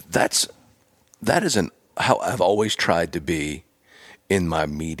 That is how I've always tried to be in my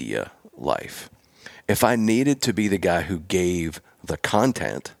media life. If I needed to be the guy who gave the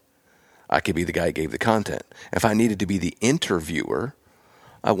content, I could be the guy who gave the content. If I needed to be the interviewer,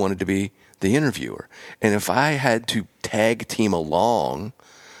 I wanted to be the interviewer. And if I had to tag team along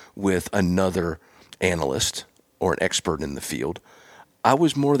with another analyst or an expert in the field, I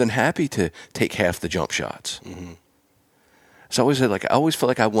was more than happy to take half the jump shots. Mm-hmm. So I always felt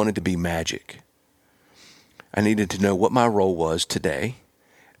like I wanted to be Magic. I needed to know what my role was today,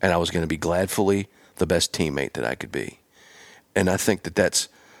 and I was going to be gladfully the best teammate that I could be. And I think that's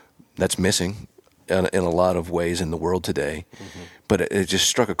missing in a lot of ways in the world today. Mm-hmm. But it just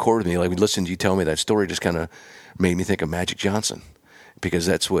struck a chord with me. Like, listening to you tell me that story just kind of made me think of Magic Johnson, because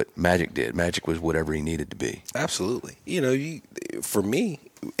that's what Magic did. Magic was whatever he needed to be. Absolutely. For me,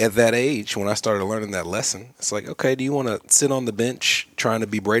 at that age, when I started learning that lesson, it's like, okay, do you want to sit on the bench trying to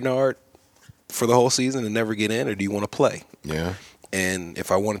be Brainard for the whole season and never get in, or do you want to play? Yeah. And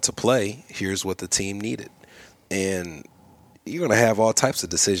if I wanted to play, here's what the team needed. And you're going to have all types of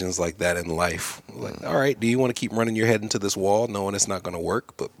decisions like that in life. Like, all right, do you want to keep running your head into this wall knowing it's not going to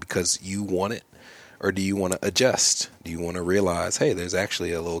work, but because you want it? Or do you want to adjust? Do you want to realize, hey, there's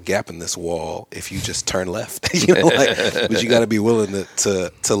actually a little gap in this wall if you just turn left? But you got to be willing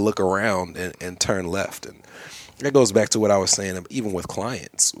to look around and turn left. And that goes back to what I was saying, even with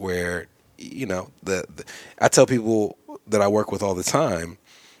clients, where, I tell people that I work with all the time,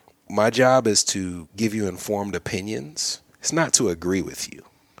 my job is to give you informed opinions. It's not to agree with you.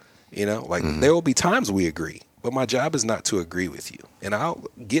 Mm-hmm. There will be times we agree, but my job is not to agree with you. And I'll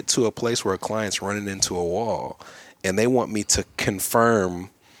get to a place where a client's running into a wall and they want me to confirm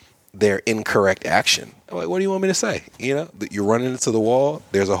their incorrect action. I'm like, what do you want me to say? You're running into the wall,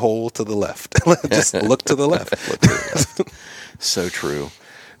 there's a hole to the left. Just look to the left. So true.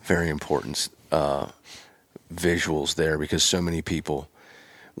 Very important visuals there, because so many people,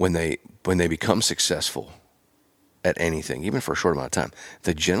 when they become successful at anything, even for a short amount of time,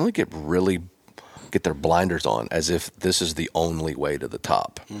 they generally get their blinders on as if this is the only way to the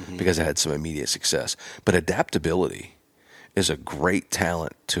top, mm-hmm. because they had some immediate success. But adaptability is a great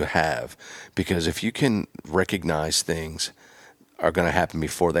talent to have, because if you can recognize things are going to happen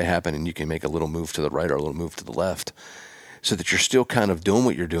before they happen, and you can make a little move to the right or a little move to the left, so that you're still kind of doing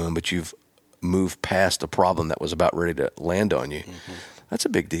what you're doing, but you've moved past a problem that was about ready to land on you. Mm-hmm. That's a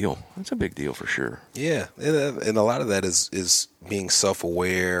big deal. That's a big deal for sure. Yeah, and a lot of that is being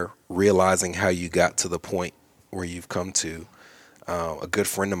self-aware, realizing how you got to the point where you've come to. A good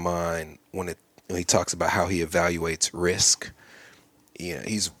friend of mine, when he talks about how he evaluates risk,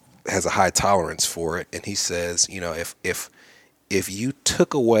 he's has a high tolerance for it, and he says, if you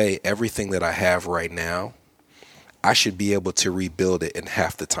took away everything that I have right now, I should be able to rebuild it in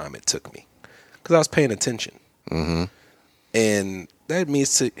half the time it took me, because I was paying attention. Mm-hmm. And that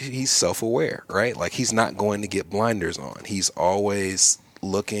means he's self-aware, right? Like, he's not going to get blinders on. He's always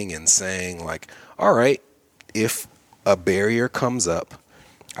looking and saying, like, all right, if a barrier comes up,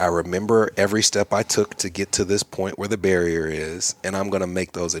 I remember every step I took to get to this point where the barrier is, and I'm going to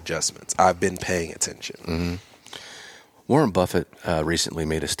make those adjustments. I've been paying attention. Mm-hmm. Warren Buffett recently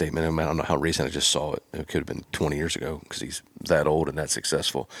made a statement. I don't know how recent, I just saw it. It could have been 20 years ago, because he's that old and that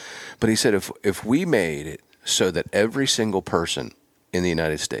successful. But he said, if we made it so that every single person in the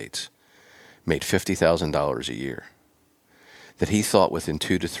United States made $50,000 a year, that he thought within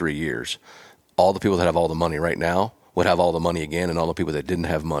 2 to 3 years, all the people that have all the money right now would have all the money again, and all the people that didn't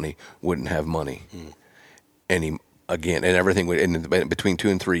have money wouldn't have money again. And everything would, in between 2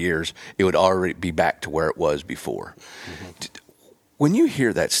 and 3 years, it would already be back to where it was before. Mm-hmm. When you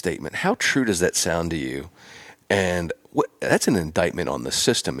hear that statement, how true does that sound to you? And that's an indictment on the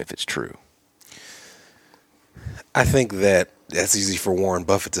system if it's true. I think that's easy for Warren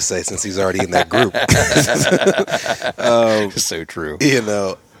Buffett to say, since he's already in that group. So true.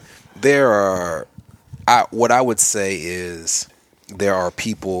 What I would say is, there are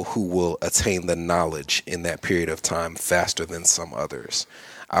people who will attain the knowledge in that period of time faster than some others.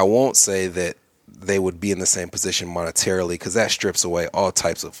 I won't say that they would be in the same position monetarily, because that strips away all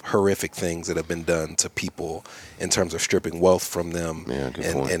types of horrific things that have been done to people in terms of stripping wealth from them,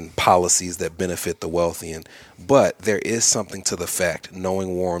 and policies that benefit the wealthy. But there is something to the fact,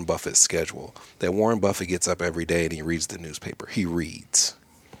 knowing Warren Buffett's schedule, that Warren Buffett gets up every day and he reads the newspaper. He reads,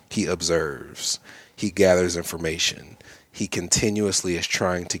 he observes, he gathers information. He continuously is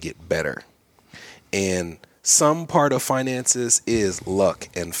trying to get better. And some part of finances is luck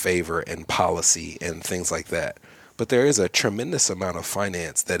and favor and policy and things like that. But there is a tremendous amount of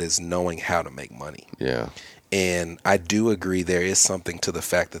finance that is knowing how to make money. Yeah. And I do agree there is something to the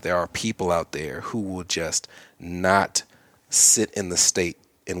fact that there are people out there who will just not sit in the state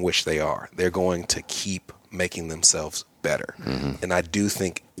in which they are. They're going to keep making themselves better. Mm-hmm. And I do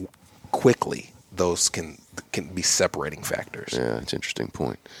think quickly those can be separating factors. Yeah, it's an interesting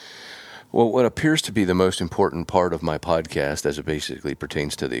point. Well, what appears to be the most important part of my podcast, as it basically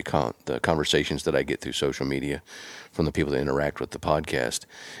pertains to the conversations that I get through social media from the people that interact with the podcast,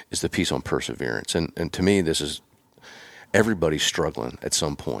 is the piece on perseverance. And to me, this is everybody's struggling at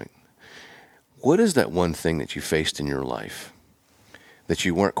some point. What is that one thing that you faced in your life that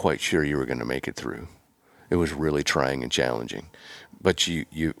you weren't quite sure you were going to make it through? It was really trying and challenging. But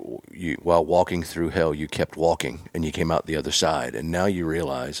you, while walking through hell, you kept walking and you came out the other side. And now you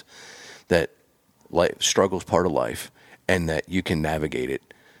realize that struggle is part of life and that you can navigate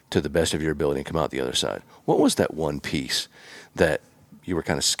it to the best of your ability and come out the other side. What was that one piece that you were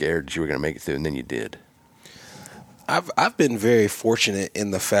kind of scared that you were going to make it through and then you did? I've been very fortunate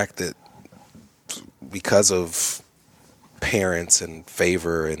in the fact that because of parents and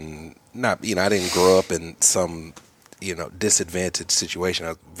favor and not, I didn't grow up in some, disadvantaged situation. I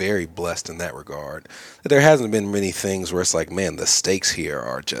was very blessed in that regard. There hasn't been many things where it's like, man, the stakes here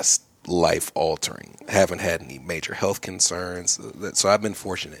are just life altering. Haven't had any major health concerns. So I've been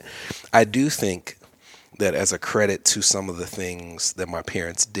fortunate. I do think that as a credit to some of the things that my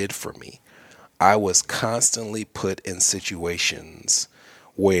parents did for me, I was constantly put in situations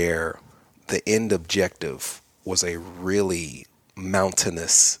where the end objective was a really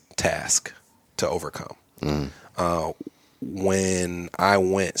mountainous task to overcome. When I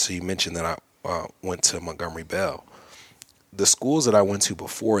went, so you mentioned that I went to Montgomery Bell. The schools that I went to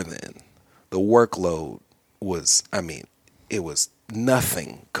before then, the workload was, it was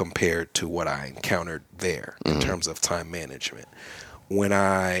nothing compared to what I encountered there in terms of time management. When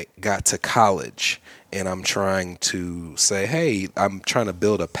I got to college and I'm trying to say, hey, I'm trying to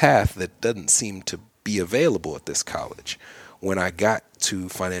build a path that doesn't seem to be available at this college. When I got to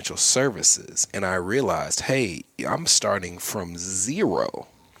financial services and I realized, hey, I'm starting from zero,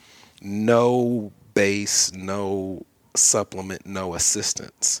 no base, no supplement, no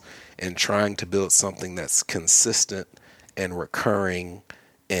assistance, and trying to build something that's consistent and recurring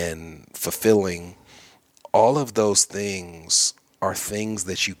and fulfilling. All of those things are things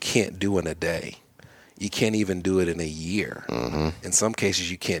that you can't do in a day. You can't even do it in a year. In some cases,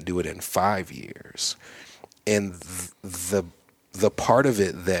 you can't do it in 5 years. And the part of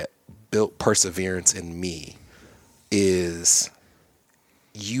it that built perseverance in me is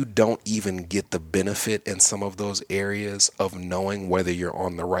you don't even get the benefit in some of those areas of knowing whether you're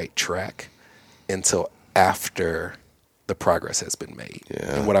on the right track until after the progress has been made.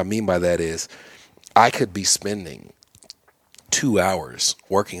 Yeah. And what I mean by that is I could be spending 2 hours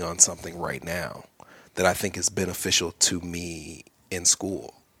working on something right now that I think is beneficial to me in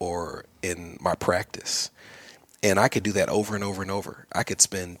school or in my practice. And I could do that over and over and over. I could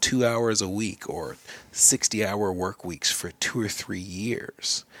spend 2 hours a week or 60-hour work weeks for 2 or 3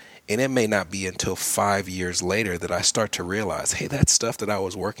 years. And it may not be until 5 years later that I start to realize, hey, that stuff that I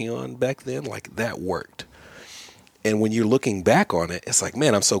was working on back then, like that worked. And when you're looking back on it, it's like,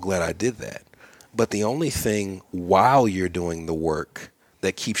 man, I'm so glad I did that. But the only thing while you're doing the work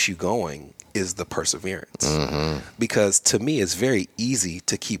that keeps you going is the perseverance. Because to me, it's very easy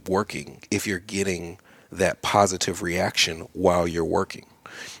to keep working if you're getting that positive reaction while you're working.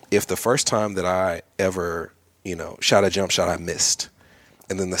 If the first time that I ever, shot a jump shot, I missed,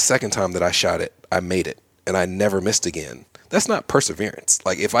 and then the second time that I shot it, I made it, and I never missed again, that's not perseverance.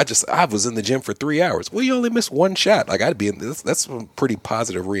 Like if I was in the gym for 3 hours, well, you only missed one shot. Like I'd be in this. That's some pretty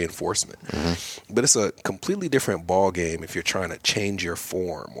positive reinforcement. But it's a completely different ball game if you're trying to change your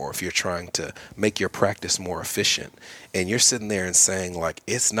form or if you're trying to make your practice more efficient. And you're sitting there and saying like,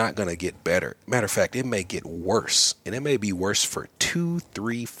 it's not going to get better. Matter of fact, it may get worse, and it may be worse for 2,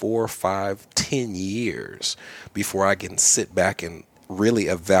 3, 4, 5, 10 years before I can sit back and really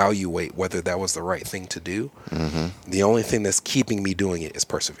evaluate whether that was the right thing to do. The only thing that's keeping me doing it is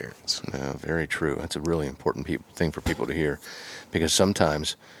perseverance. Yeah, very true. That's a really important thing for people to hear, because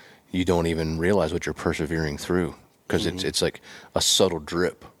sometimes, you don't even realize what you're persevering through, because it's like a subtle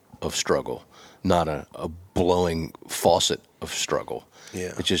drip of struggle, not a blowing faucet of struggle.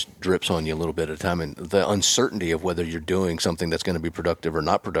 Yeah. It just drips on you a little bit at a time. And the uncertainty of whether you're doing something that's going to be productive or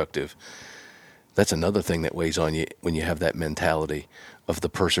not productive, that's another thing that weighs on you when you have that mentality of the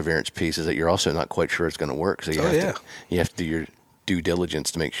perseverance piece, is that you're also not quite sure it's going to work. So you have to do your due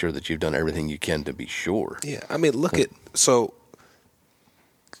diligence to make sure that you've done everything you can to be sure. Yeah. I mean, look at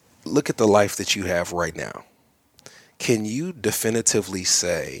the life that you have right now. Can you definitively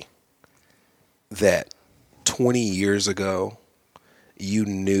say that 20 years ago you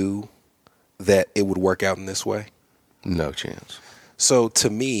knew that it would work out in this way? No chance. So to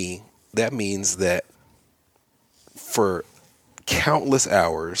me, that means that for countless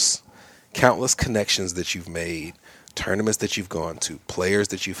hours, countless connections that you've made, tournaments that you've gone to, players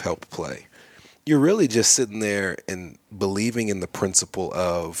that you've helped play, you're really just sitting there and believing in the principle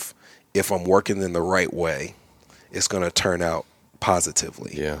of, if I'm working in the right way, it's going to turn out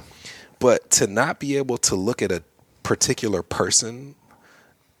positively. Yeah. But to not be able to look at a particular person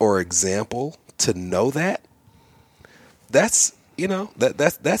or example to know that's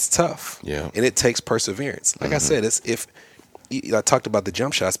that's tough. Yeah. And it takes perseverance. Like I said, I talked about the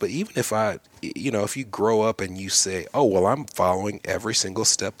jump shots, but even if you grow up and you say, oh, well, I'm following every single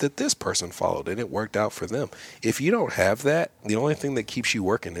step that this person followed and it worked out for them. If you don't have that, the only thing that keeps you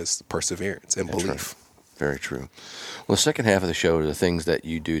working is perseverance and belief. Right. Very true. Well, the second half of the show are the things that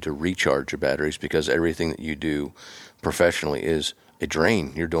you do to recharge your batteries, because everything that you do professionally is a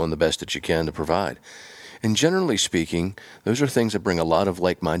drain. You're doing the best that you can to provide. And generally speaking, those are things that bring a lot of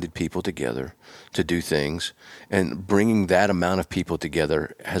like-minded people together to do things, and bringing that amount of people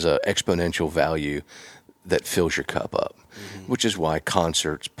together has an exponential value that fills your cup up, which is why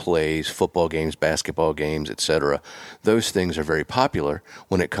concerts, plays, football games, basketball games, etc., those things are very popular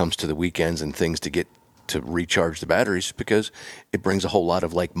when it comes to the weekends and things to get to recharge the batteries, because it brings a whole lot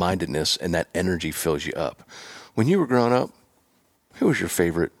of like-mindedness, and that energy fills you up. When you were growing up, who was your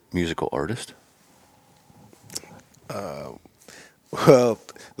favorite musical artist? Well,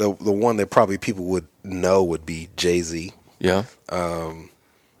 the one that probably people would know would be Jay-Z. Yeah.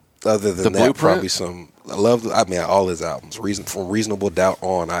 Other than The that, Blueprint? probably all his albums. From Reasonable Doubt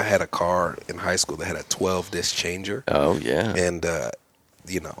on, I had a car in high school that had a 12-disc changer. Oh, yeah. And,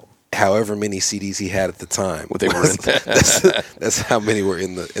 however many CDs he had at the time, Well, they were in that's how many were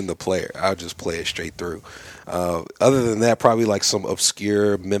in the player. I'll just play it straight through. Other than that, probably like some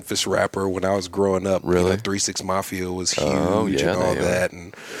obscure Memphis rapper when I was growing up. Really? 3-6 Mafia was huge yeah, and all that.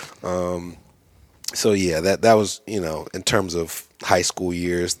 And so, yeah, that was, in terms of high school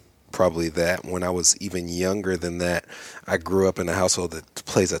years, probably that. When I was even younger than that, I grew up in a household that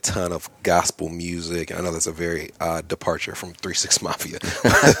plays a ton of gospel music. I know that's a very odd departure from 3-6 Mafia,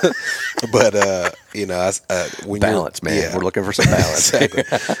 but when balance, man. Yeah. We're looking for some balance. Exactly.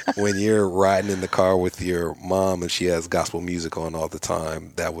 When you're riding in the car with your mom and she has gospel music on all the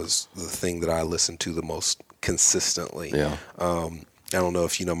time, that was the thing that I listened to the most consistently. Yeah. I don't know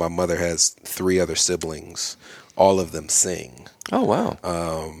if you know, my mother has 3 other siblings. All of them sing. Oh, wow.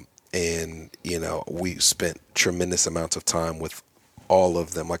 And, we spent tremendous amounts of time with all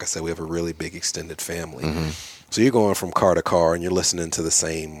of them. Like I said, we have a really big extended family. So you're going from car to car and you're listening to the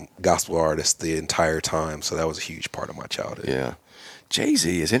same gospel artist the entire time. So that was a huge part of my childhood. Yeah.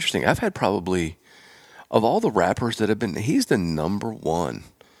 Jay-Z is interesting. I've had probably, of all the rappers that have been, he's the number one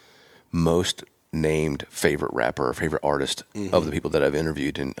most named favorite rapper or favorite artist of the people that I've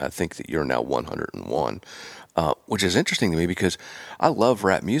interviewed. And I think that you're now 101. Which is interesting to me because I love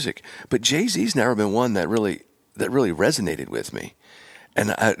rap music, but Jay-Z's never been one that really resonated with me.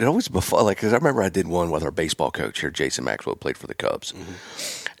 And it always before, because I remember I did one with our baseball coach here, Jason Maxwell, played for the Cubs,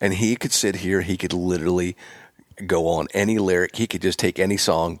 and he could sit here, he could literally go on any lyric, he could just take any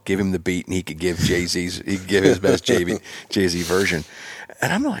song, give him the beat, and he could give his best Jay-Z version.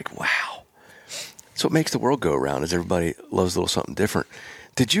 And I'm like, wow. So what makes the world go around is everybody loves a little something different.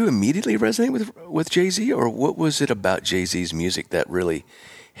 Did you immediately resonate with Jay-Z, or what was it about Jay-Z's music that really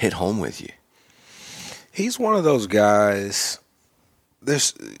hit home with you? He's one of those guys.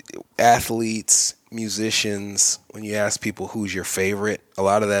 There's athletes, musicians, when you ask people who's your favorite, a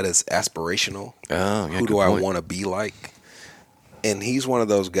lot of that is aspirational. Oh, yeah, who do I want to be like? And he's one of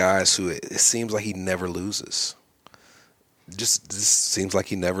those guys who it seems like he never loses. Just seems like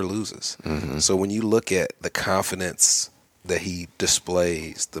he never loses. So when you look at the confidence that he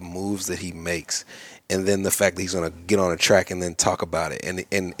displays, the moves that he makes, and then the fact that he's going to get on a track and then talk about it, and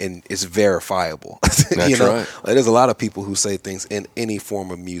it's verifiable. That's right. Like, there's a lot of people who say things in any form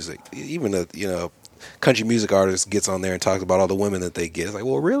of music, even country music artist gets on there and talks about all the women that they get. It's like,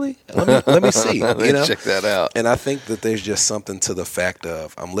 well, really? Let me see. You know? Check that out. And I think that there's just something to the fact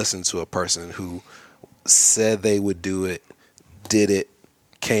of I'm listening to a person who said they would do it, did it,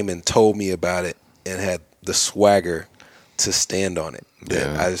 came and told me about it, and had the swagger to stand on it.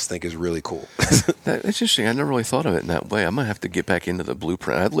 That I just think is really cool. That's interesting. I never really thought of it in that way. I might have to get back into the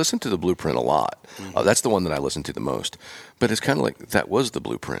Blueprint. I've listened to the Blueprint a lot. That's the one that I listen to the most. But it's kind of like that was the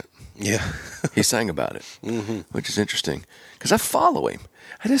Blueprint. Yeah. He sang about it, which is interesting. Because I follow him.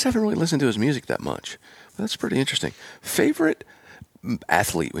 I just haven't really listened to his music that much. But that's pretty interesting. Favorite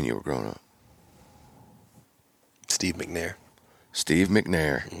athlete when you were growing up? Steve McNair. Steve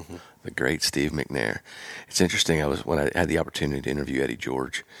McNair. The great Steve McNair. It's interesting. When I had the opportunity to interview Eddie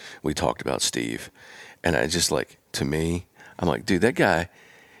George, we talked about Steve, and I just to me, I'm like, dude, that guy,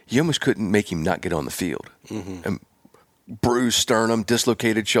 you almost couldn't make him not get on the field. And bruised sternum,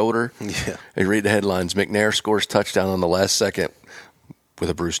 dislocated shoulder. Yeah. You read the headlines: McNair scores touchdown on the last second with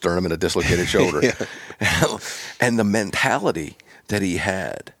a bruised sternum and a dislocated shoulder. And the mentality that he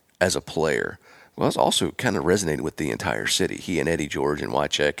had as a player. Well, it's also kind of resonated with the entire city. He and Eddie George and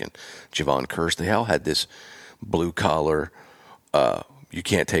Wycheck and Javon Kearse, they all had this blue collar, you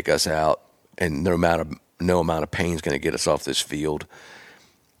can't take us out, and no amount of pain is going to get us off this field.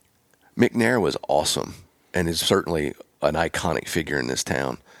 McNair was awesome and is certainly an iconic figure in this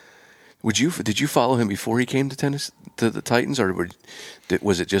town. Did you follow him before he came to the Titans, or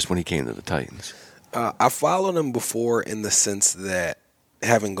was it just when he came to the Titans? I followed him before in the sense that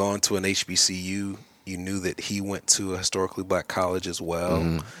having gone to an HBCU, you knew that he went to a historically black college as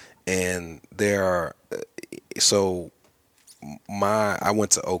well. And there are, I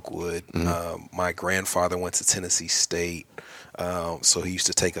went to Oakwood. My grandfather went to Tennessee State. So he used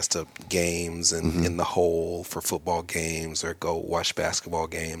to take us to games and in the hole for football games or go watch basketball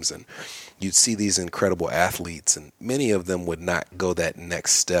games. And you'd see these incredible athletes, and many of them would not go that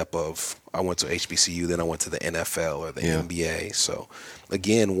next step of, I went to HBCU, then I went to the NFL or the NBA. So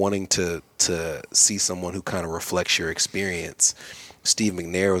again, wanting to see someone who kind of reflects your experience. Steve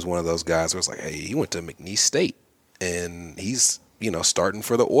McNair was one of those guys where it's like, hey, he went to McNeese State and he's, starting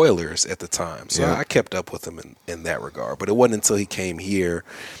for the Oilers at the time. So I kept up with him in that regard. But it wasn't until he came here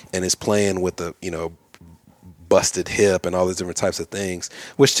and is playing with the, busted hip and all these different types of things,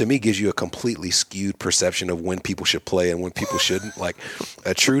 which to me gives you a completely skewed perception of when people should play and when people shouldn't. Like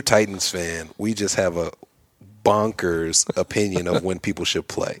a true Titans fan, we just have a bonkers opinion of when people should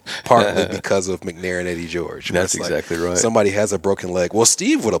play, partly because of McNair and Eddie George. That's exactly right. Somebody has a broken leg. Well,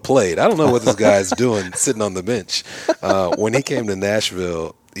 Steve would have played. I don't know what this guy's doing sitting on the bench. When he came to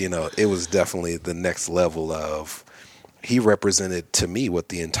Nashville, it was definitely the next level of, he represented to me what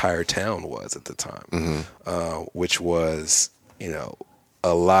the entire town was at the time, which was,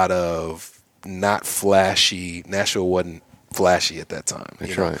 a lot of not flashy. Nashville wasn't flashy at that time.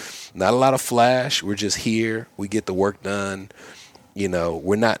 That's right. Not a lot of flash. We're just here. We get the work done.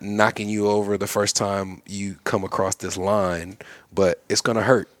 We're not knocking you over the first time you come across this line, but it's going to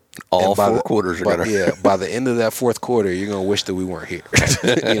hurt. All 4 quarters are going to hurt. Yeah, by the end of that fourth quarter, you're going to wish that we weren't here.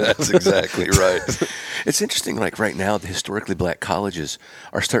 That's exactly right. It's interesting, like right now, the historically black colleges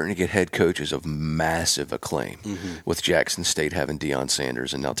are starting to get head coaches of massive acclaim, with Jackson State having Deion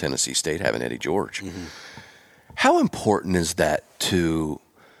Sanders and now Tennessee State having Eddie George. How important is that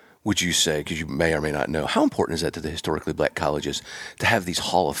would you say, because you may or may not know, how important is that to the historically black colleges to have these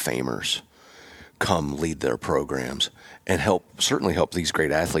Hall of Famers come lead their programs and certainly help these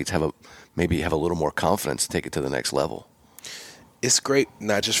great athletes maybe have a little more confidence to take it to the next level? It's great,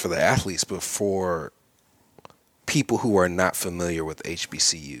 not just for the athletes, but for people who are not familiar with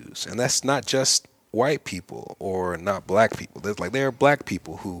HBCUs. And that's not just white people or not black people. There are black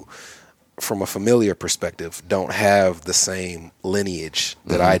people who, from a familiar perspective, don't have the same lineage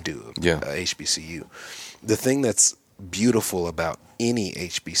that I do of HBCU. The thing that's beautiful about any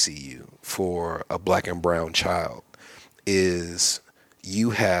HBCU for a black and brown child is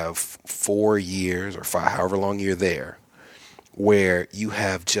you have 4 years or 5, however long you're there, where you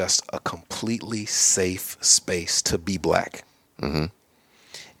have just a completely safe space to be black. And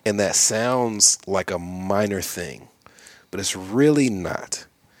that sounds like a minor thing, but it's really not.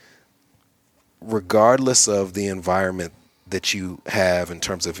 Regardless of the environment that you have in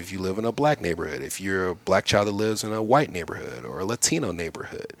terms of if you live in a black neighborhood, if you're a black child that lives in a white neighborhood or a Latino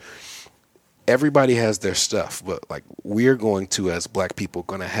neighborhood, everybody has their stuff. But we're going to, as black people,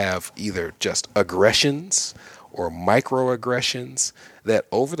 going to have either just aggressions or microaggressions that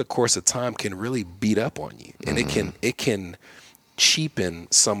over the course of time can really beat up on you. And it can cheapen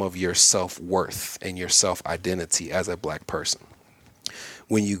some of your self-worth and your self-identity as a black person.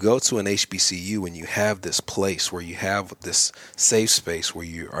 when you go to an HBCU and you have this place where you have this safe space where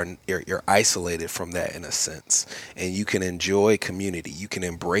you're isolated from that in a sense, and you can enjoy community, you can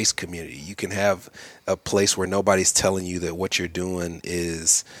embrace community, you can have a place where nobody's telling you that what you're doing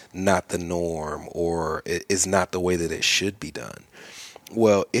is not the norm or is not the way that it should be done.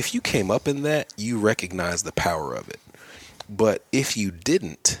 Well, if you came up in that, you recognize the power of it. But if you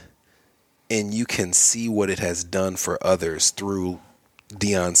didn't, and you can see what it has done for others through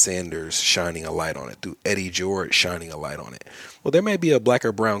Deion Sanders shining a light on it, through Eddie George shining a light on it. Well, there may be a black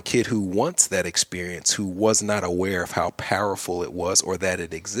or brown kid who wants that experience, who was not aware of how powerful it was or that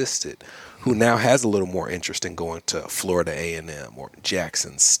it existed, who now has a little more interest in going to Florida A&M or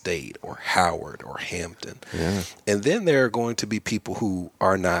Jackson State or Howard or Hampton. Yeah. And then there are going to be people who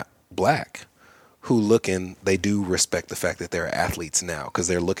are not black, who look and they do respect the fact that they're athletes now because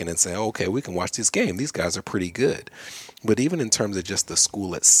they're looking and saying, okay, we can watch this game. These guys are pretty good. But even in terms of just the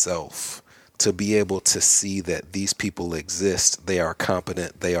school itself, to be able to see that these people exist, they are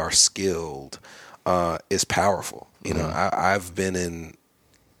competent, they are skilled, is powerful. You know, I've been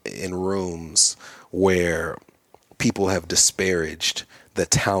in rooms where people have disparaged the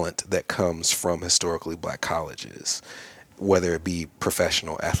talent that comes from historically black colleges, whether it be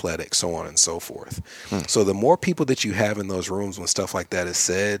professional, athletic, so on and so forth. So the more people that you have in those rooms when stuff like that is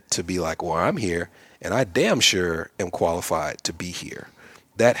said, to be like, well, I'm here and I damn sure am qualified to be here,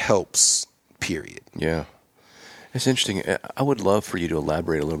 that helps, period. Yeah. It's interesting. I would love for you to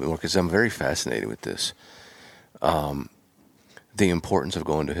elaborate a little bit more because I'm very fascinated with this. The importance of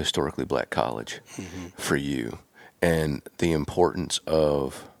going to historically black college for you, and the importance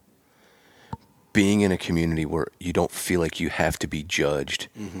of being in a community where you don't feel like you have to be judged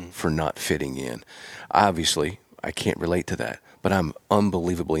for not fitting in. Obviously, I can't relate to that, but I'm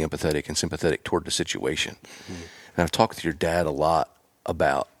unbelievably empathetic and sympathetic toward the situation. And I've talked with your dad a lot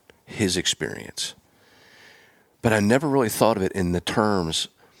about his experience, but I never really thought of it in the terms,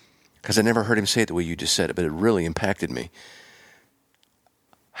 because I never heard him say it the way you just said it, but it really impacted me.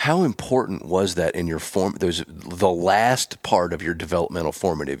 How important was that in your the last part of your developmental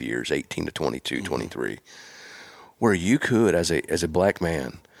formative years, 18 to 22, 23, where you could, as a black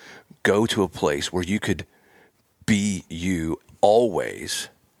man, go to a place where you could be you always?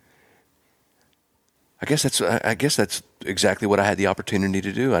 I guess that's exactly what I had the opportunity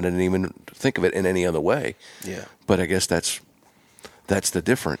to do. I didn't even think of it in any other way. Yeah. But I guess that's the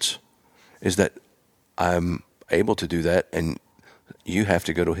difference, is that I'm able to do that, and you have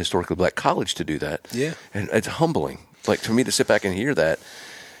to go to a historically black college to do that. Yeah. And it's humbling. Like, for me to sit back and hear that,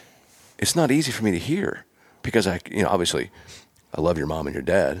 it's not easy for me to hear, because obviously I love your mom and your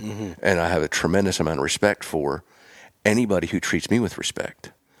dad, and I have a tremendous amount of respect for anybody who treats me with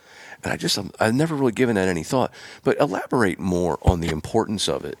respect. And I've never really given that any thought. But elaborate more on the importance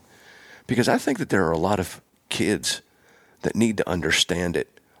of it, because I think that there are a lot of kids that need to understand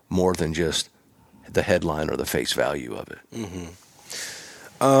it more than just the headline or the face value of it.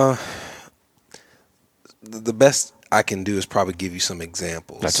 The best I can do is probably give you some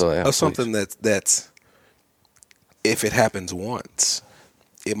examples of something that's, if it happens once,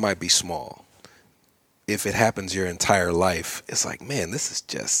 it might be small. If it happens your entire life, it's like, man,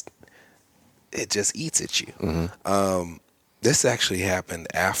 it just eats at you. This actually happened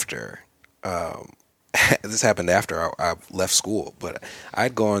after. This happened after I left school, but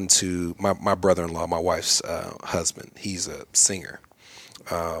I'd gone to my brother-in-law, my wife's husband. He's a singer.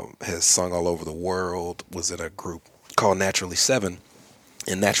 Has sung all over the world, was in a group called Naturally 7,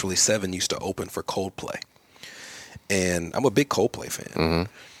 and Naturally 7 used to open for Coldplay. And I'm a big Coldplay fan.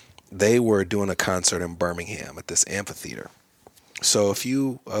 They were doing a concert in Birmingham at this amphitheater. So a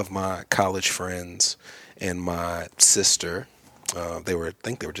few of my college friends and my sister, I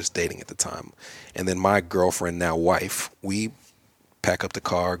think they were just dating at the time, and then my girlfriend, now wife, we pack up the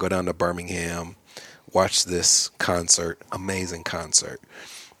car, go down to Birmingham, watch this concert, amazing concert,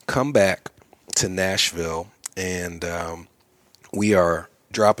 come back to Nashville, and we are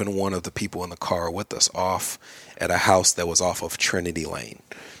dropping one of the people in the car with us off at a house that was off of Trinity Lane.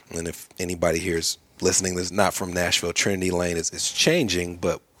 And if anybody here is listening that's not from Nashville, Trinity Lane is changing,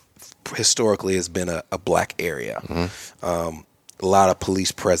 but historically has been a black area. A lot of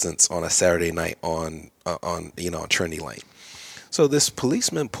police presence on a Saturday night on Trinity Lane. So this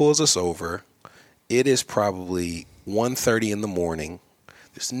policeman pulls us over. It is probably 1:30 in the morning.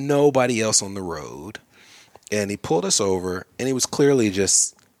 There's nobody else on the road. And he pulled us over, and he was clearly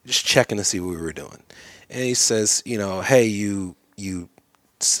just checking to see what we were doing. And he says, hey, you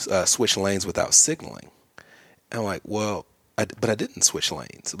switch lanes without signaling. And I'm like, well, but I didn't switch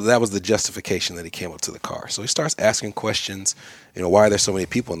lanes. But that was the justification that he came up to the car. So he starts asking questions, why are there so many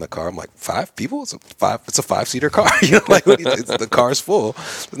people in the car? I'm like, 5 people? It's a 5-seater car. Like the car's full.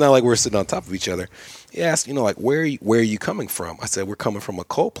 It's not like we're sitting on top of each other. He asked, like, where are you coming from? I said, we're coming from a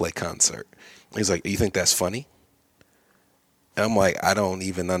Coldplay concert. He's like, you think that's funny? And I'm like, I don't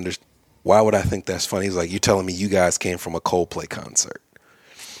even understand. Why would I think that's funny? He's like, you're telling me you guys came from a Coldplay concert.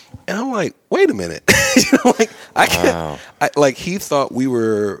 And I'm like, wait a minute. I can't, he thought we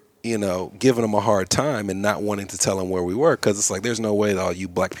were, giving him a hard time and not wanting to tell him where we were. Cause it's like, there's no way that all you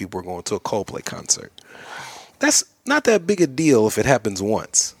black people are going to a Coldplay concert. That's not that big a deal if it happens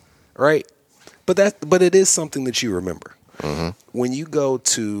once. Right. But it is something that you remember. Mm-hmm. When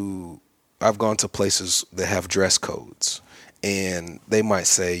you I've gone to places that have dress codes and they might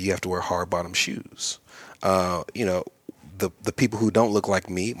say you have to wear hard bottom shoes. The people who don't look like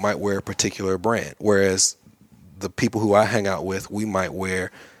me might wear a particular brand, whereas the people who I hang out with, we might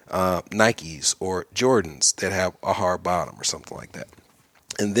wear Nikes or Jordans that have a hard bottom or something like that.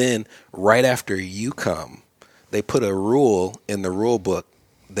 And then right after you come, they put a rule in the rule book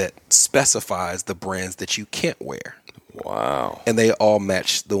that specifies the brands that you can't wear. Wow. And they all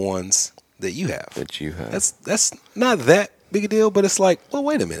match the ones that you have. That's not that big a deal, but it's like, well,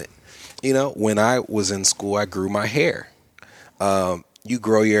 wait a minute. When I was in school, I grew my hair. You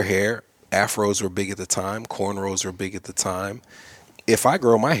grow your hair. Afros were big at the time. Cornrows were big at the time. If I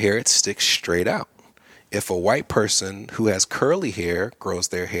grow my hair, it sticks straight out. If a white person who has curly hair grows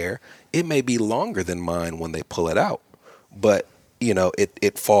their hair, it may be longer than mine when they pull it out. But,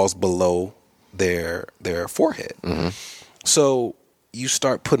 it falls below their forehead. Mm-hmm. So you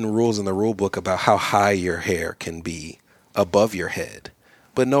start putting rules in the rule book about how high your hair can be above your head.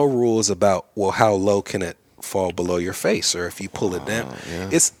 But no rules about, well, how low can it fall below your face, or if you pull it down. Yeah.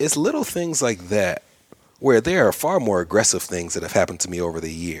 It's little things like that where there are far more aggressive things that have happened to me over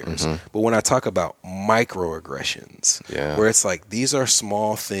the years. Mm-hmm. But when I talk about microaggressions, where it's like these are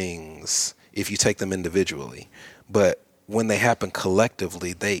small things if you take them individually, but when they happen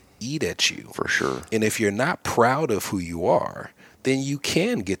collectively, they eat at you. For sure. And if you're not proud of who you are, then you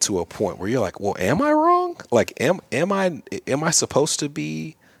can get to a point where you're like, well, am I wrong? Like, am I supposed to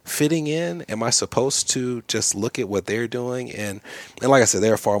be fitting in? Am I supposed to just look at what they're doing? And like I said,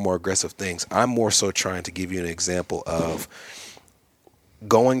 there are far more aggressive things. I'm more so trying to give you an example of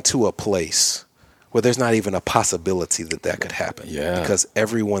going to a place where there's not even a possibility that could happen. Yeah. Because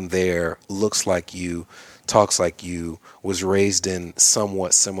everyone there looks like you, talks like you, was raised in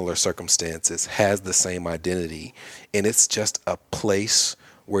somewhat similar circumstances, has the same identity, and it's just a place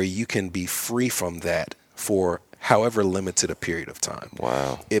where you can be free from that for however limited a period of time.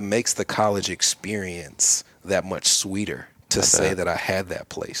 Wow. It makes the college experience that much sweeter to say that I had that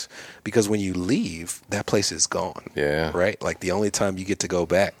place. Because when you leave, that place is gone. Yeah. Right? Like the only time you get to go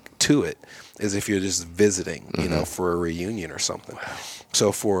back to it is if you're just visiting, for a reunion or something. Wow.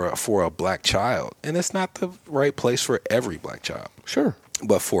 So for a black child, and it's not the right place for every black child. Sure.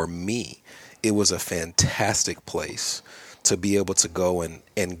 But for me, it was a fantastic place to be able to go and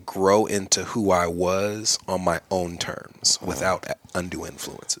grow into who I was on my own terms without undue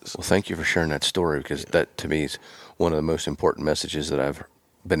influences. Well, thank you for sharing that story, because that to me is one of the most important messages that I've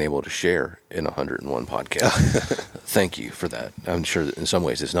been able to share in 101 podcasts. Thank you for that. I'm sure that in some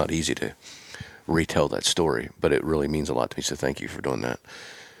ways it's not easy to retell that story, but it really means a lot to me, so thank you for doing that.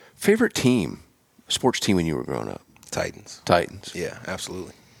 Favorite team, sports team when you were growing up? Titans. Yeah,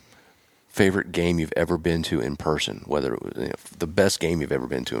 absolutely. Favorite game you've ever been to in person, whether it was the best game you've ever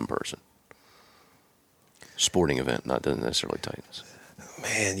been to in person? Sporting event, not necessarily Titans.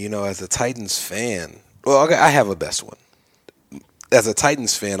 Man, as a Titans fan, well, I have a best one. As a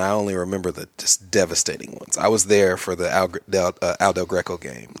Titans fan, I only remember the just devastating ones. I was there for the Al Del Greco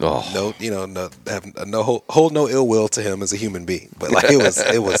game. Oh. Hold no ill will to him as a human being, but like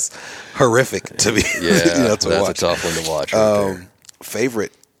it was horrific to be, to that's watch. That's a tough one to watch. Right there.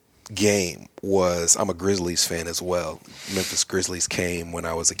 Favorite game was, I'm a Grizzlies fan as well. Memphis Grizzlies came when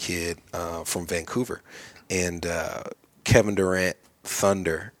I was a kid from Vancouver, and Kevin Durant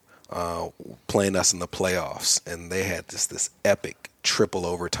Thunder playing us in the playoffs, and they had this epic triple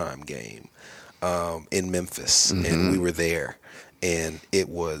overtime game in Memphis, and we were there, and it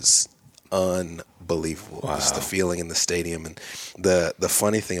was unbelievable. Wow. Just the feeling in the stadium, and the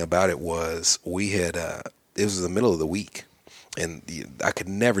funny thing about it was we had it was the middle of the week, and I could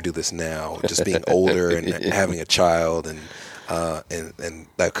never do this now, just being older and having a child, and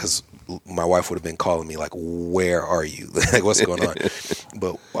that, because my wife would have been calling me like, where are you? Like, what's going on?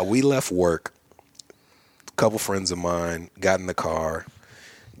 But while we left work, a couple friends of mine got in the car,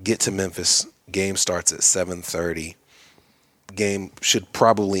 get to Memphis, game starts at 7:30. game should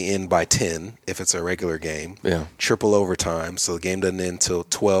probably end by 10 if it's a regular game. Yeah. Triple overtime, so the game doesn't end until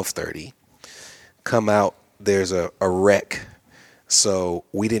 12:30. Come out, there's a wreck, so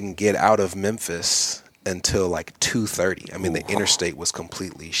we didn't get out of Memphis until like 2:30. I mean, the interstate was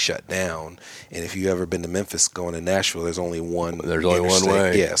completely shut down, and if you've ever been to Memphis going to Nashville, there's only one. There's only one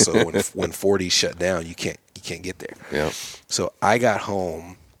way. Yeah, so when 40 shut down, you can't get there. Yeah. So I got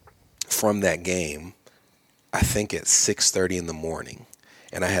home from that game, I think at 6:30 in the morning,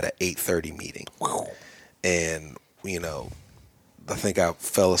 and I had an 8:30 meeting. And, I think I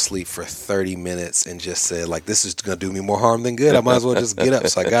fell asleep for 30 minutes and just said, like, this is going to do me more harm than good. I might as well just get up.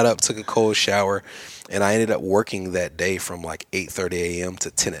 So I got up, took a cold shower, and I ended up working that day from like 8:30 a.m.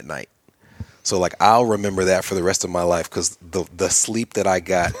 to 10 at night. So, like, I'll remember that for the rest of my life because the sleep that I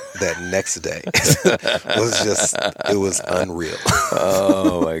got that next day it was unreal.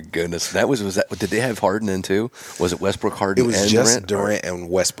 Oh, my goodness. Was that, did they have Harden in too? Was it Westbrook, Harden, and Durant? It was just Durant and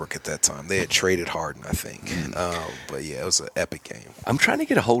Westbrook at that time. They had traded Harden, I think. But, yeah, it was an epic game. I'm trying to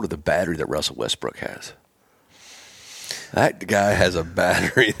get a hold of the battery that Russell Westbrook has. That guy has a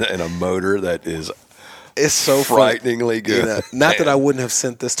battery and a motor that is it's so frighteningly good. Not that I wouldn't have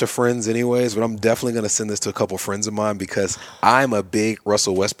sent this to friends anyways, but I'm definitely going to send this to a couple friends of mine because I'm a big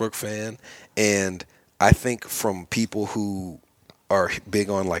Russell Westbrook fan. And I think from people who are big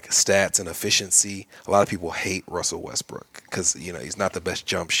on like stats and efficiency, a lot of people hate Russell Westbrook because, he's not the best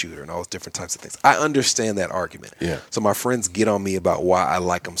jump shooter and all those different types of things. I understand that argument. Yeah. So my friends get on me about why I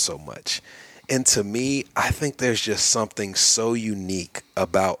like him so much. And to me, I think there's just something so unique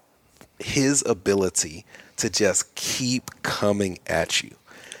about his ability to just keep coming at you.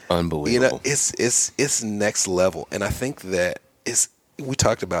 Unbelievable. It's next level. And I think that we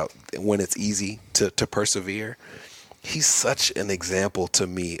talked about when it's easy to persevere. He's such an example to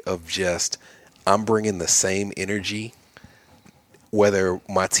me of just, I'm bringing the same energy whether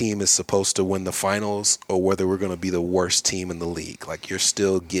my team is supposed to win the finals or whether we're going to be the worst team in the league. Like, you're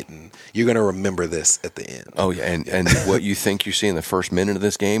going to remember this at the end. Oh, yeah. And what you think you see in the first minute of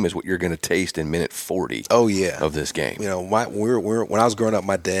this game is what you're going to taste in minute 40 of this game. When I was growing up,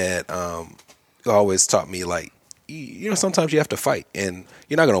 my dad always taught me, like, sometimes you have to fight, and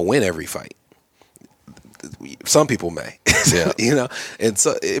you're not going to win every fight. Some people may. Yeah. And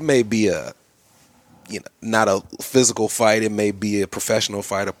so it may be not a physical fight. It may be a professional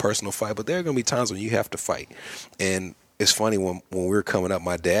fight, a personal fight, but there are going to be times when you have to fight. And it's funny, when we were coming up,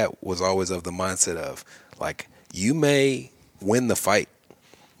 my dad was always of the mindset of, like, you may win the fight,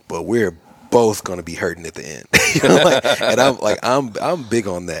 but we're both going to be hurting at the end. And I'm big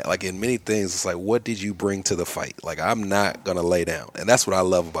on that. Like, in many things, it's like, what did you bring to the fight? Like, I'm not going to lay down. And that's what I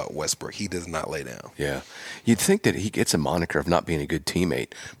love about Westbrook. He does not lay down. Yeah. You'd think that he gets a moniker of not being a good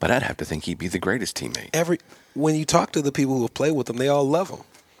teammate, but I'd have to think he'd be the greatest teammate. When you talk to the people who have played with him, they all love him.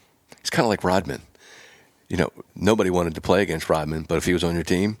 It's kind of like Rodman. Nobody wanted to play against Rodman, but if he was on your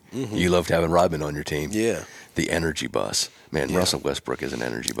team, you loved having Rodman on your team. Yeah. The energy bus. Man, yeah. Russell Westbrook is an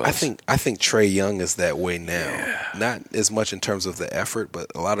energy bus. I think Trae Young is that way now. Yeah. Not as much in terms of the effort, but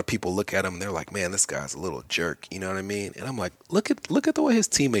a lot of people look at him and they're like, man, this guy's a little jerk. You know what I mean? And I'm like, look at the way his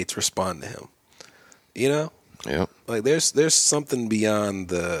teammates respond to him. Yeah. Like, there's something beyond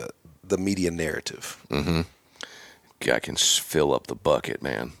the media narrative. Mm-hmm. Guy can fill up the bucket,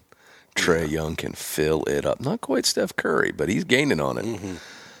 man. Trae Young can fill it up. Not quite Steph Curry, but he's gaining on it. Mm-hmm.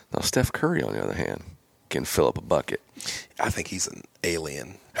 Now, Steph Curry, on the other hand, can fill up a bucket. I think he's an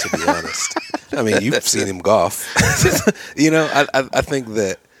alien, to be honest. I mean, you've seen him golf. I think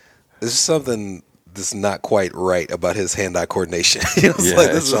that there's something that's not quite right about his hand-eye coordination.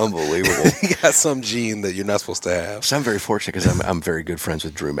 It's unbelievable. He got some gene that you're not supposed to have. So I'm very fortunate because I'm very good friends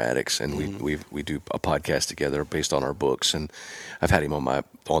with Drew Maddox, and we do a podcast together based on our books, and I've had him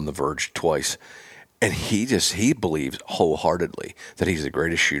on The Virg twice, and he believes wholeheartedly that he's the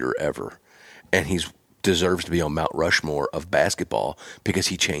greatest shooter ever, and he's deserves to be on Mount Rushmore of basketball because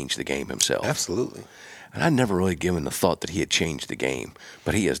he changed the game himself. Absolutely. And I'd never really given the thought that he had changed the game,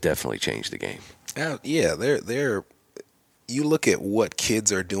 but he has definitely changed the game. Yeah, they're. You look at what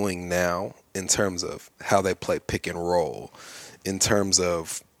kids are doing now in terms of how they play pick and roll, in terms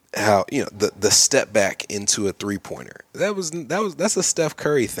of how the step back into a 3-pointer. That's a Steph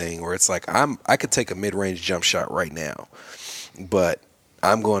Curry thing where it's like I could take a mid-range jump shot right now, but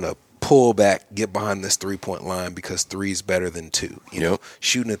I'm going to pull back, get behind this 3-point line because 3's better than 2. You know,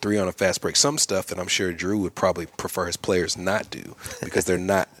 shooting a 3 on a fast break. Some stuff that I'm sure Drew would probably prefer his players not do because they're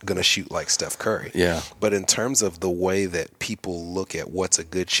not going to shoot like Steph Curry. Yeah. But in terms of the way that people look at what's a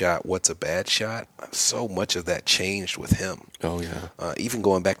good shot, what's a bad shot, so much of that changed with him. Oh, yeah. Even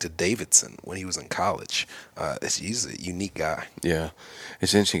going back to Davidson when he was in college, he's a unique guy. Yeah.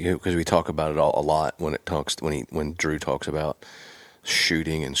 It's interesting because we talk about it a lot when Drew talks about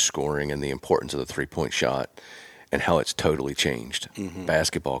shooting and scoring and the importance of the 3-point shot and how it's totally changed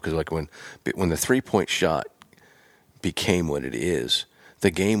basketball. Because like when the 3-point shot became what it is, the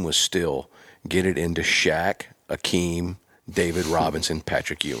game was still get it into Shaq, Akeem, David Robinson,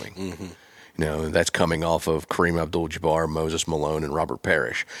 Patrick Ewing. You know, that's coming off of Kareem Abdul-Jabbar, Moses Malone, and Robert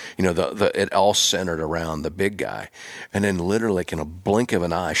Parrish. You know, it all centered around the big guy. And then literally in a blink of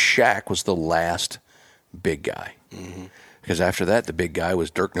an eye, Shaq was the last big guy. Because after that, the big guy was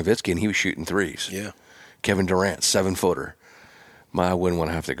Dirk Nowitzki, and he was shooting threes. Yeah. Kevin Durant, 7-footer. I wouldn't want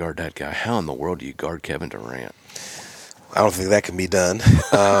to have to guard that guy. How in the world do you guard Kevin Durant? I don't think that can be done.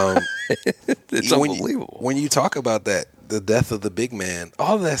 It's unbelievable. When you talk about that, the death of the big man,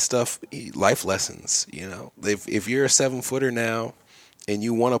 all of that stuff, life lessons, you know. If you're a 7-footer now and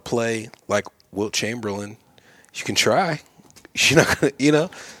you want to play like Wilt Chamberlain, you can try. You're not gonna, you know,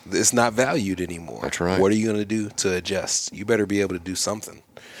 it's not valued anymore. That's right. What are you going to do to adjust? You better be able to do something.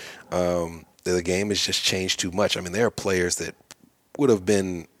 The game has just changed too much. I mean, there are players that would have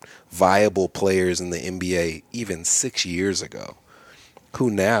been viable players in the NBA even 6 years ago, who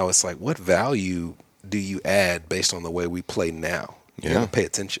now it's like, what value do you add based on the way we play now? You gotta pay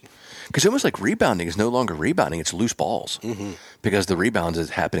attention. Because almost like rebounding is no longer rebounding; it's loose balls. Because the rebounds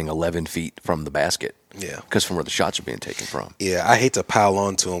is happening 11 feet from the basket. Yeah. Because from where the shots are being taken from. Yeah, I hate to pile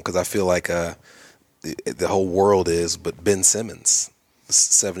on to him because I feel like the whole world is, but Ben Simmons, the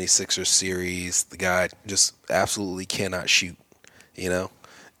 76ers series, the guy just absolutely cannot shoot, you know?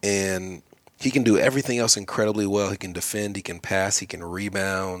 And he can do everything else incredibly well. He can defend, he can pass, he can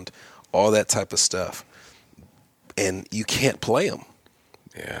rebound, all that type of stuff. And you can't play him.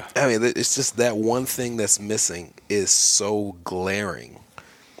 Yeah. I mean, it's just that one thing that's missing is so glaring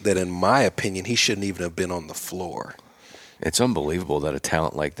that, in my opinion, he shouldn't even have been on the floor. It's unbelievable that a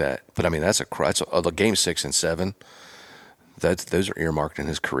talent like that. But I mean, that's the game 6 and 7. Those are earmarked in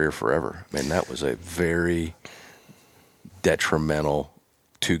his career forever. Man, that was a very detrimental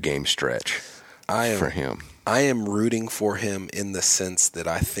 2-game stretch for him. I am rooting for him in the sense that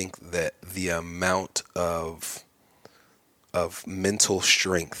I think that the amount of mental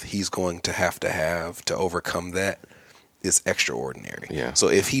strength he's going to have to overcome that is extraordinary. Yeah. So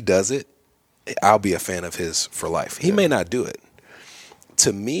if he does it, I'll be a fan of his for life. He may not do it.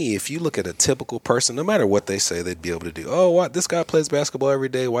 To me, if you look at a typical person, no matter what they say, they'd be able to do. Oh, what? This guy plays basketball every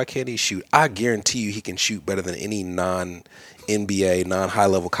day. Why can't he shoot? I guarantee you he can shoot better than any non-NBA,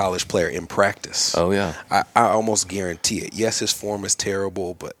 non-high-level college player in practice. Oh, yeah. I almost guarantee it. Yes, his form is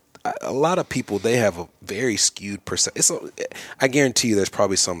terrible, but a lot of people, they have a very skewed perception. I guarantee you there's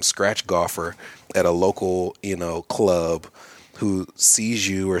probably some scratch golfer at a local, club who sees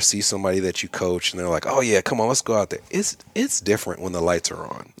you or sees somebody that you coach and they're like, oh, yeah, come on, let's go out there. It's different when the lights are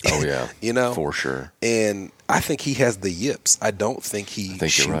on. Oh, yeah. For sure. And I think he has the yips. I don't think he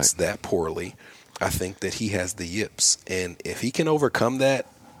shoots that poorly. I think that he has the yips. And if he can overcome that,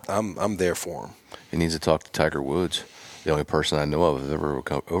 I'm there for him. He needs to talk to Tiger Woods. The only person I know of has ever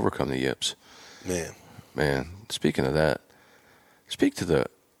overcome the yips. Man. Speaking of that, speak to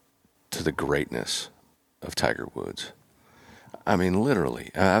the greatness of Tiger Woods. I mean, literally.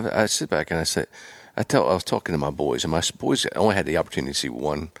 I sit back and I say, I was talking to my boys, and my boys only had the opportunity to see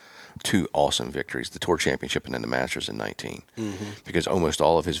 2 awesome victories: the Tour Championship and then the Masters in 19. Because almost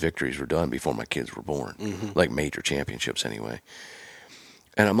all of his victories were done before my kids were born, like major championships anyway.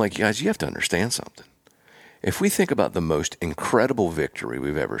 And I'm like, guys, you have to understand something. If we think about the most incredible victory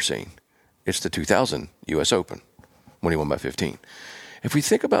we've ever seen, it's the 2000 U.S. Open when he won by 15. If we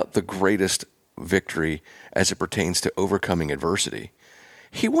think about the greatest victory as it pertains to overcoming adversity,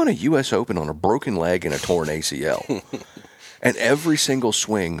 he won a U.S. Open on a broken leg and a torn ACL. And every single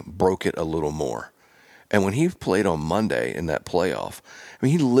swing broke it a little more. And when he played on Monday in that playoff, I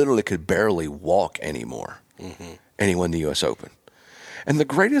mean, he literally could barely walk anymore. And he won the U.S. Open. And the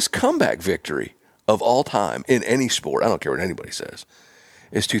greatest comeback victory of all time in any sport, I don't care what anybody says,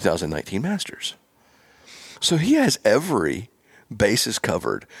 is 2019 Masters. So he has every bases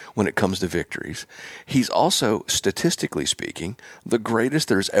covered when it comes to victories. He's also, statistically speaking, the greatest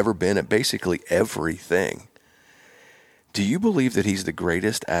there's ever been at basically everything. Do you believe that he's the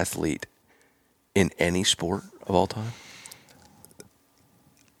greatest athlete in any sport of all time?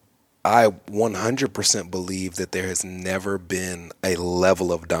 I 100% believe that there has never been a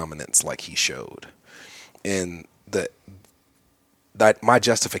level of dominance like he showed. And my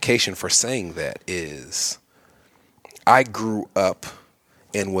justification for saying that is I grew up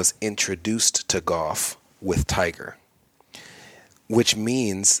and was introduced to golf with Tiger, which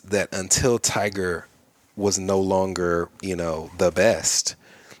means that until Tiger was no longer, the best,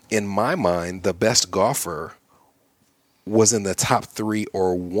 in my mind, the best golfer was in the top 3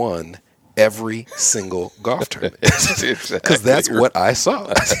 or 1 every single golf tournament. Because that's what I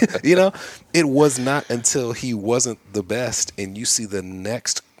saw. It was not until he wasn't the best and you see the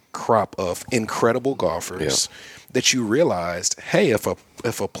next crop of incredible golfers that you realized, hey, if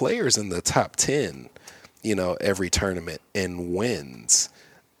a player's in the top 10, every tournament and wins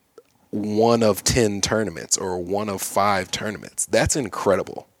 1 of 10 tournaments or 1 of 5 tournaments, that's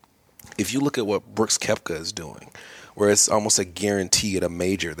incredible. If you look at what Brooks Koepka is doing, where it's almost a guarantee at a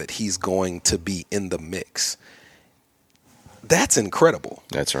major that he's going to be in the mix, that's incredible.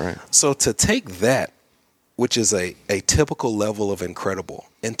 That's right. So to take that, which is a typical level of incredible,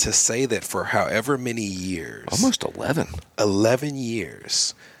 and to say that for however many years, almost 11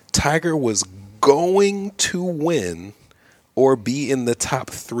 years, Tiger was going to win or be in the top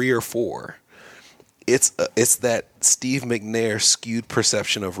 3 or 4, it's that Steve McNair skewed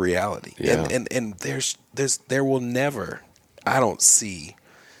perception of reality. Yeah. And there will never, I don't see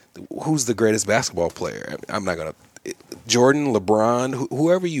who's the greatest basketball player. I'm not going to, Jordan, LeBron,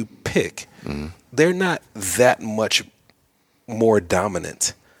 whoever you pick, they're not that much more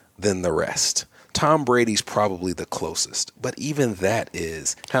dominant than the rest. Tom Brady's probably the closest, but even that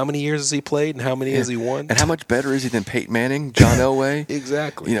is, how many years has he played and how many has he won? And how much better is he than Peyton Manning, John Elway?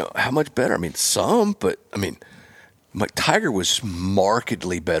 Exactly. How much better? I mean, some, but Tiger was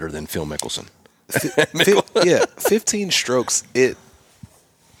markedly better than Phil Mickelson. 15 strokes. It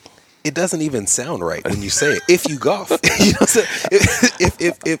doesn't even sound right when you say it. If you golf, and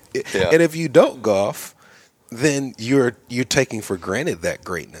if you don't golf, then you're taking for granted that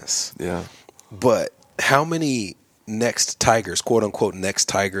greatness. Yeah. But how many next Tigers, quote unquote, next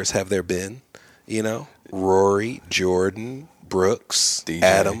Tigers have there been? Rory, Jordan, Brooks, DJ.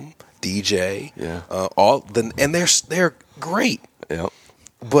 Adam, DJ, and they're great. Yeah.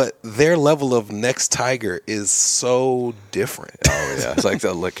 But their level of next Tiger is so different. Oh yeah, it's like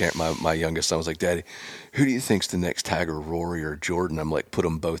they'll look at my youngest son was like, "Daddy, who do you think's the next Tiger, Rory or Jordan?" I'm like, "Put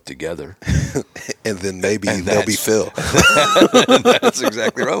them both together, and then maybe they'll be Phil." That's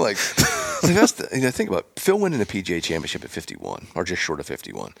exactly right. I'm like, think about it. Phil winning a PGA Championship at 51, or just short of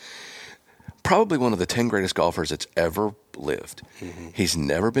 51. Probably one of the 10 greatest golfers that's ever lived. Mm-hmm. He's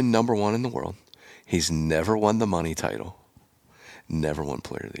never been number 1 in the world. He's never won the money title. Never won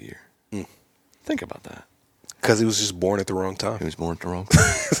Player of the Year. Think about that. Because he was just born at the wrong time. He was born at the wrong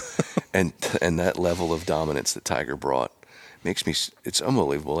time. and that level of dominance that Tiger brought makes me, it's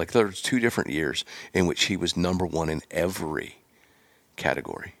unbelievable. Like there's 2 different years in which he was number 1 in every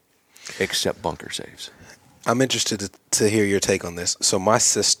category except bunker saves. I'm interested to hear your take on this. So my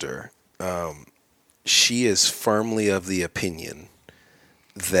sister, she is firmly of the opinion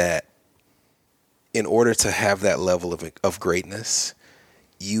that in order to have that level of greatness,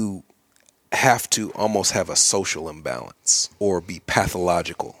 you have to almost have a social imbalance or be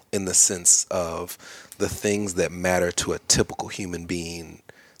pathological in the sense of the things that matter to a typical human being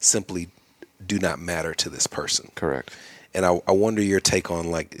simply do not matter to this person. Correct. And I wonder your take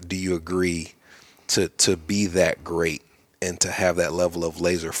on, like, do you agree to be that great and to have that level of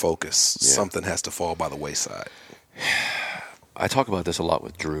laser focus, something has to fall by the wayside? I talk about this a lot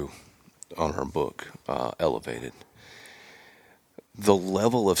with Drew on her book, Elevated. The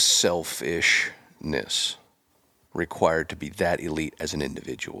level of selfishness required to be that elite as an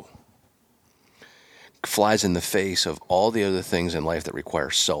individual flies in the face of all the other things in life that require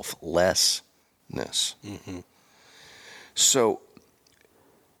selflessness. Mm-hmm. So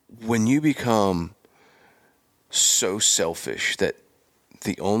when you become so selfish that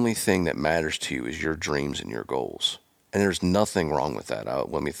the only thing that matters to you is your dreams and your goals, and there's nothing wrong with that.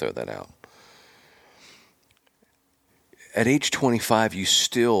 Let me throw that out. At age 25, you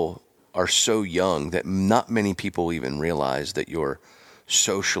still are so young that not many people even realize that you're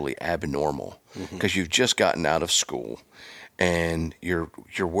socially abnormal because you've just gotten out of school and you're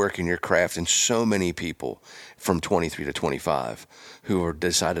working your craft. And so many people from 23 to 25 who are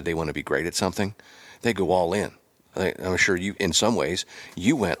decided they want to be great at something, they go all in. I'm sure you, in some ways,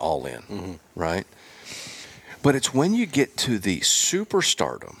 you went all in, right? But it's when you get to the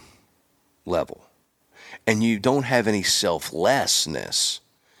superstardom level and you don't have any selflessness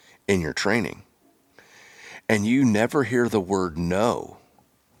in your training and you never hear the word no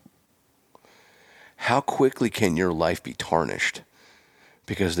how quickly can your life be tarnished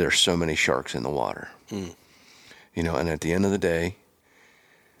because there's so many sharks in the water? You know, and at the end of the day,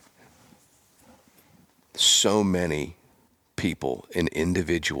 so many people in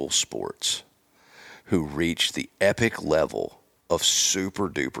individual sports who reach the epic level of super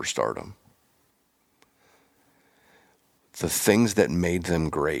duper stardom, the things that made them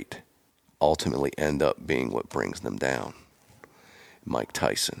great ultimately end up being what brings them down. Mike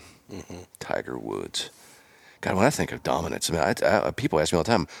Tyson, Tiger Woods. God, when I think of dominance, I mean, people ask me all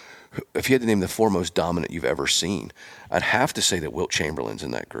the time, if you had to name the four most dominant you've ever seen, I'd have to say that Wilt Chamberlain's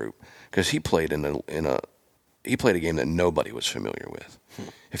in that group, because he played he played a game that nobody was familiar with.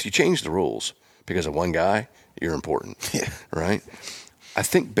 If you change the rules because of one guy, you're important, right? I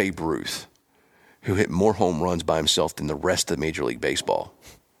think Babe Ruth, who hit more home runs by himself than the rest of Major League Baseball,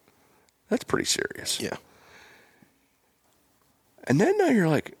 that's pretty serious. Yeah. And then now you're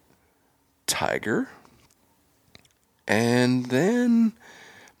like, Tiger, and then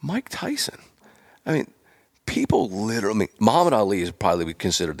Mike Tyson. I mean, people literally, Muhammad Ali is probably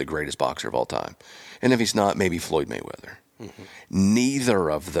considered the greatest boxer of all time. And if he's not, maybe Floyd Mayweather. Neither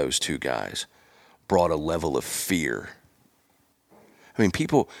of those two guys brought a level of fear. I mean,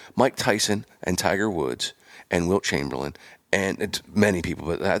 Mike Tyson and Tiger Woods and Wilt Chamberlain, and it's many people,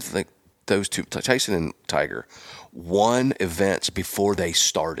 but I think those two, Tyson and Tiger, won events before they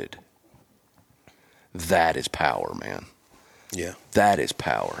started. That is power, man. Yeah. That is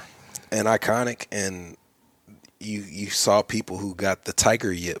power. And iconic, and you saw people who got the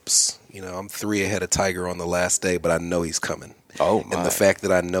Tiger yips. You know, I'm 3 ahead of Tiger on the last day, but I know he's coming. Oh, my. And the fact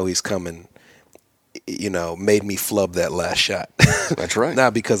that I know he's coming, you know, made me flub that last shot. That's right.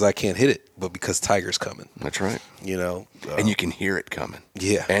 Not because I can't hit it, but because Tiger's coming. That's right. You know. And you can hear it coming.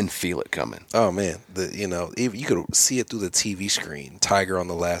 Yeah. And feel it coming. Oh, man. You know, you could see it through the TV screen. Tiger on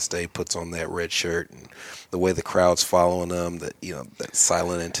the last day puts on that red shirt, and the way the crowd's following them, that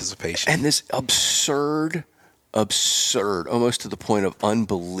silent anticipation. And this absurd, almost to the point of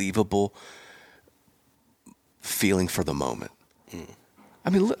unbelievable feeling for the moment. I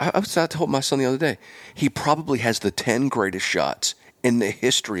mean, I told my son the other day, he probably has the 10 greatest shots in the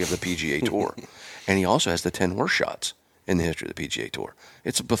history of the PGA Tour. And he also has the 10 worst shots in the history of the PGA Tour.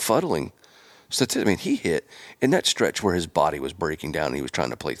 It's a befuddling statistic. I mean, he hit in that stretch where his body was breaking down and he was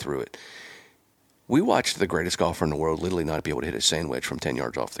trying to play through it. We watched the greatest golfer in the world literally not be able to hit a sand wedge from 10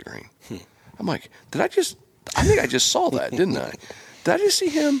 yards off the green. I'm like, I think I just saw that, didn't I? Did I just see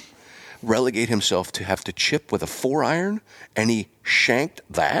him relegate himself to have to chip with a 4-iron, and he shanked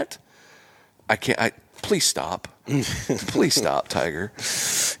that? Please stop. Please stop, Tiger.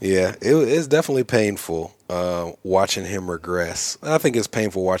 Yeah, it's definitely painful watching him regress. I think it's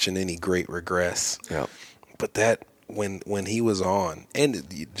painful watching any great regress. Yeah. But that when he was on,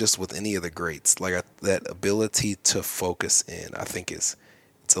 and just with any of the greats, like that ability to focus in, I think it's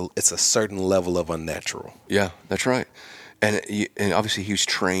a certain level of unnatural. Yeah, that's right. And obviously he was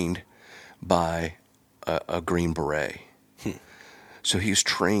trained by a Green Beret. So he was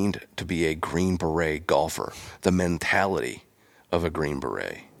trained to be a Green Beret golfer, the mentality of a Green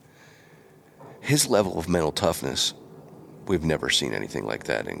Beret. His level of mental toughness, we've never seen anything like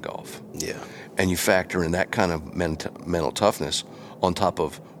that in golf. Yeah. And you factor in that kind of mental toughness on top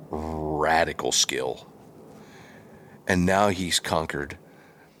of radical skill. And now he's conquered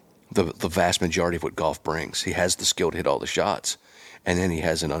the vast majority of what golf brings. He has the skill to hit all the shots. And then he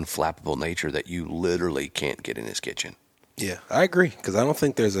has an unflappable nature that you literally can't get in his kitchen. Yeah, I agree, because I don't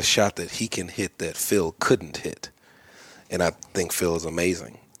think there's a shot that he can hit that Phil couldn't hit. And I think Phil is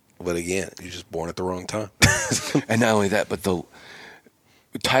amazing. But again, you're just born at the wrong time. And not only that, but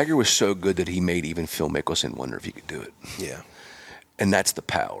Tiger was so good that he made even Phil Mickelson wonder if he could do it. Yeah. And that's the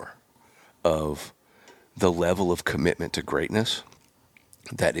power of the level of commitment to greatness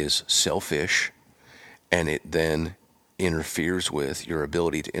that is selfish, and it then interferes with your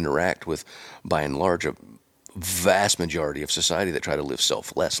ability to interact with, by and large, a vast majority of society that try to live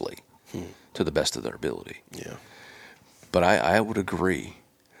selflessly to the best of their ability. Yeah. But I would agree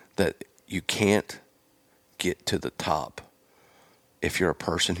that you can't get to the top if you're a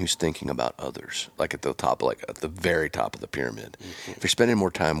person who's thinking about others, like at the very top of the pyramid. Mm-hmm. If you're spending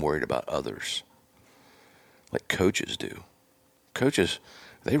more time worried about others, like coaches do. Coaches,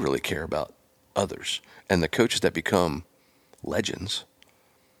 they really care about others. And the coaches that become legends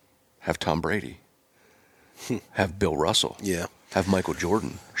have Tom Brady, have Bill Russell, have Michael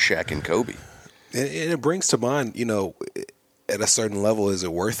Jordan, Shaq and Kobe. And it brings to mind, at a certain level, is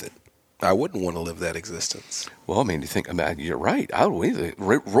it worth it? I wouldn't want to live that existence. Well, I mean, you're right.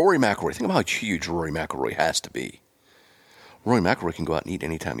 Rory McIlroy, think about how huge Rory McIlroy has to be. Rory McIlroy can go out and eat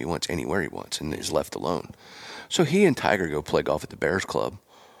anytime he wants, anywhere he wants, and is left alone. So he and Tiger go play golf at the Bears Club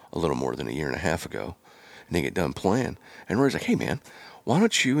a little more than a year and a half ago, and they get done playing. And Rory's like, hey, man, why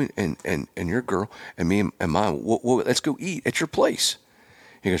don't you and your girl and me and mine, let's go eat at your place.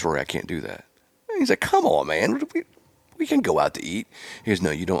 He goes, Rory, I can't do that. And he's like, come on, man. We can go out to eat. He goes,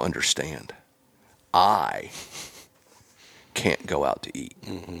 no, you don't understand. I can't go out to eat.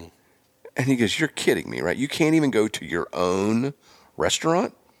 Mm-hmm. And he goes, you're kidding me, right? You can't even go to your own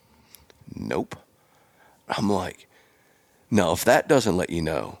restaurant? Nope. I'm like, no, if that doesn't let you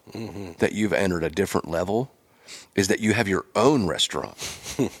know that you've entered a different level, is that you have your own restaurant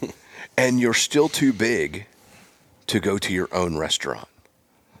and you're still too big to go to your own restaurant.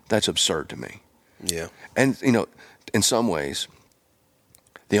 That's absurd to me. Yeah. And, you know, in some ways,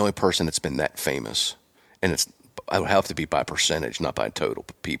 the only person that's been that famous, and I would have to be by percentage, not by total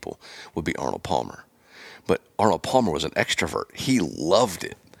people, would be Arnold Palmer. But Arnold Palmer was an extrovert. He loved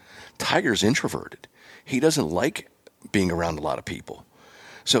it. Tiger's introverted. He doesn't like being around a lot of people.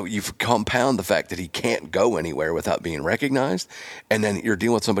 So you compound the fact that he can't go anywhere without being recognized, and then you're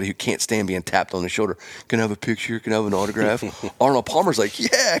dealing with somebody who can't stand being tapped on the shoulder. Can I have a picture? Can I have an autograph? Arnold Palmer's like,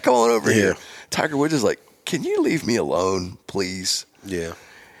 yeah, come on over here. Tiger Woods is like, can you leave me alone, please? Yeah.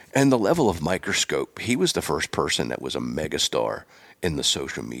 And the level of microscope, he was the first person that was a megastar in the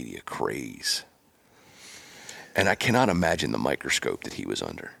social media craze. And I cannot imagine the microscope that he was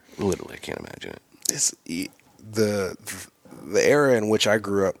under. Literally, I can't imagine it. It's the era in which I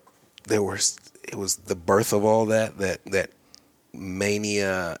grew up. It was the birth of all that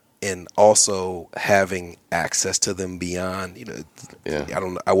mania, and also having access to them beyond. You know, yeah.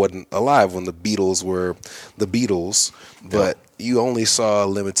 I wasn't alive when the Beatles were the Beatles, but you only saw a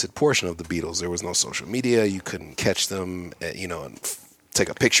limited portion of the Beatles. There was no social media. You couldn't catch them, and take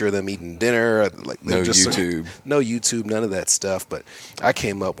a picture of them eating dinner. Like no YouTube. No YouTube, none of that stuff. But I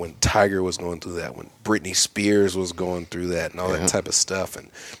came up when Tiger was going through that, when Britney Spears was going through that, and all that type of stuff. And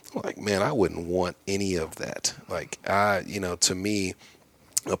I'm like, man, I wouldn't want any of that. Like, to me,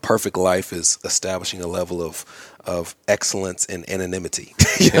 a perfect life is establishing a level of excellence and anonymity.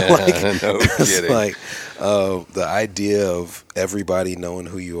 No kidding. Like the idea of everybody knowing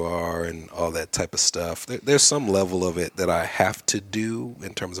who you are and all that type of stuff. There's some level of it that I have to do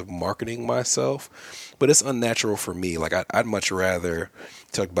in terms of marketing myself, but it's unnatural for me. Like I'd much rather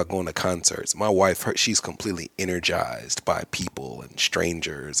talk about going to concerts. My wife, she's completely energized by people and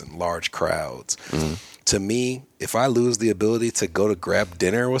strangers and large crowds. Mm-hmm. To me, if I lose the ability to go to grab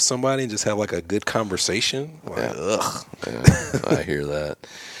dinner with somebody and just have like a good conversation, ugh. Yeah, I hear that.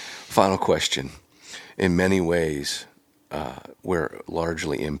 Final question. In many ways, we're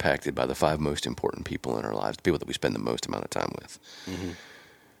largely impacted by the 5 most important people in our lives, the people that we spend the most amount of time with. Mm-hmm.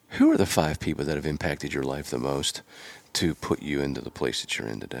 Who are the 5 people that have impacted your life the most to put you into the place that you're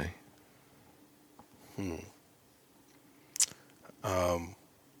in today?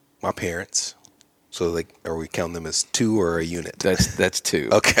 My parents. So, are we counting them as 2 or a unit? That's 2.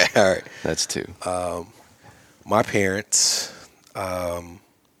 Okay, all right. That's 2. My parents, I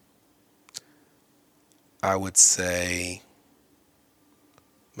would say,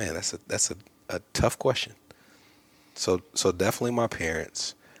 man, that's a tough question. So definitely my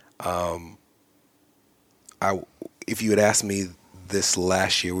parents. If you had asked me this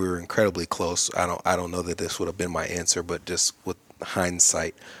last year, we were incredibly close. I don't know that this would have been my answer, but just with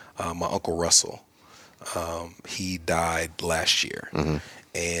hindsight, my Uncle Russell. He died last year,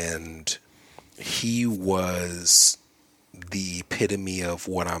 and he was the epitome of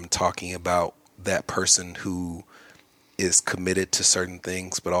what I'm talking about, that person who is committed to certain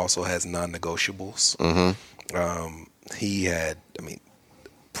things but also has non-negotiables. He had,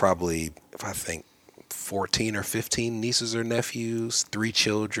 probably, if I think, 14 or 15 nieces or nephews, 3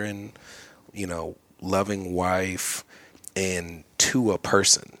 children, loving wife, and to a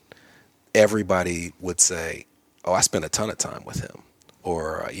person, everybody would say, oh, I spent a ton of time with him.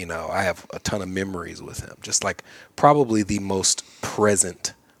 Or, I have a ton of memories with him. Just like probably the most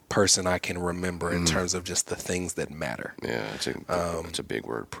present person I can remember in terms of just the things that matter. Yeah, it's a big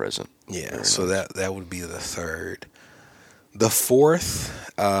word, present. Yeah, Very so nice. that would be the 3rd. The 4th,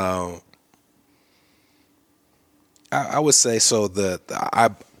 I would say, I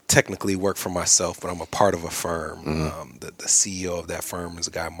technically work for myself, but I'm a part of a firm. The CEO of that firm is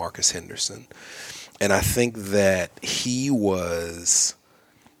a guy, Marcus Henderson. And I think that he was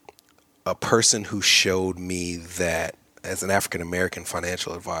a person who showed me that, as an African-American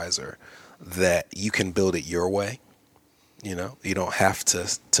financial advisor, that you can build it your way. You don't have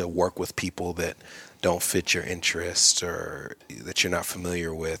to work with people that don't fit your interests or that you're not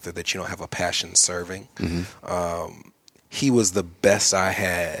familiar with or that you don't have a passion serving. he was the best I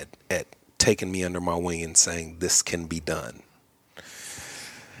had at taking me under my wing and saying, this can be done.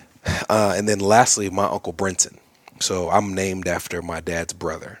 And then lastly, my Uncle Brenton. So I'm named after my dad's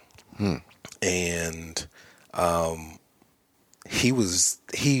brother. And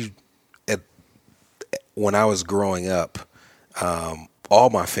when I was growing up, all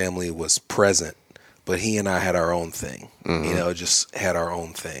my family was present, but he and I had our own thing, just had our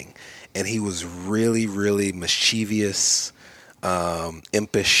own thing. And he was really, really mischievous,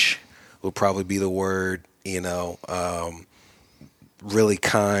 impish would probably be the word, really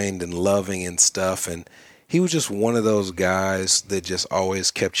kind and loving and stuff. And he was just one of those guys that just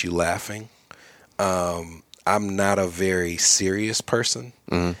always kept you laughing. I'm not a very serious person.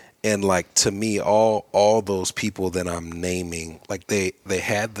 And like, to me, all those people that I'm naming, like they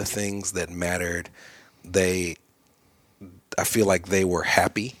had the things that mattered. I feel like they were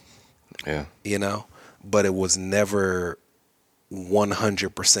happy, but it was never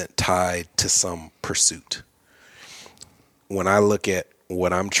 100% tied to some pursuit. When I look at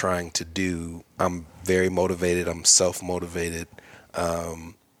what I'm trying to do, I'm very motivated. I'm self-motivated.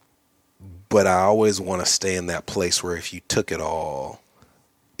 But I always want to stay in that place where if you took it all,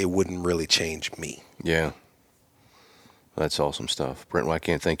 it wouldn't really change me. Yeah. That's awesome stuff. Brenton, I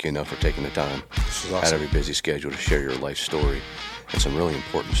can't thank you enough for taking the time Awesome. out of your busy schedule to share your life story and some really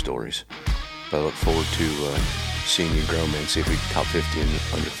important stories. But I look forward to seeing you grow, man. See if we can top 50 and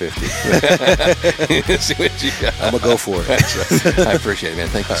under 50. See what you got. I'm going to go for it. I appreciate it, man.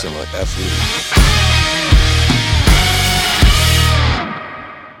 Thank you so much. Absolutely.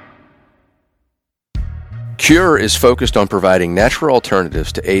 Cure is focused on providing natural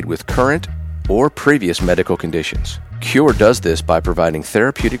alternatives to aid with current or previous medical conditions. Cure does this by providing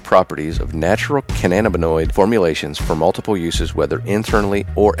therapeutic properties of natural cannabinoid formulations for multiple uses, whether internally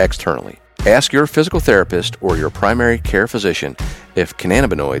or externally. Ask your physical therapist or your primary care physician if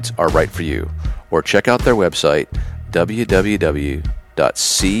cannabinoids are right for you, or check out their website,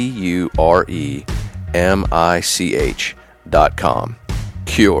 www.curemich.com.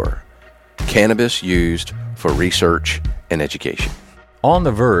 Cure. Cannabis used for research and education. On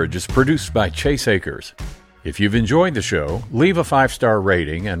The Virg is produced by Chase Akers. If you've enjoyed the show, leave a 5-star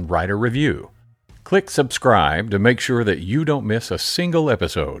rating and write a review. Click subscribe to make sure that you don't miss a single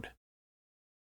episode.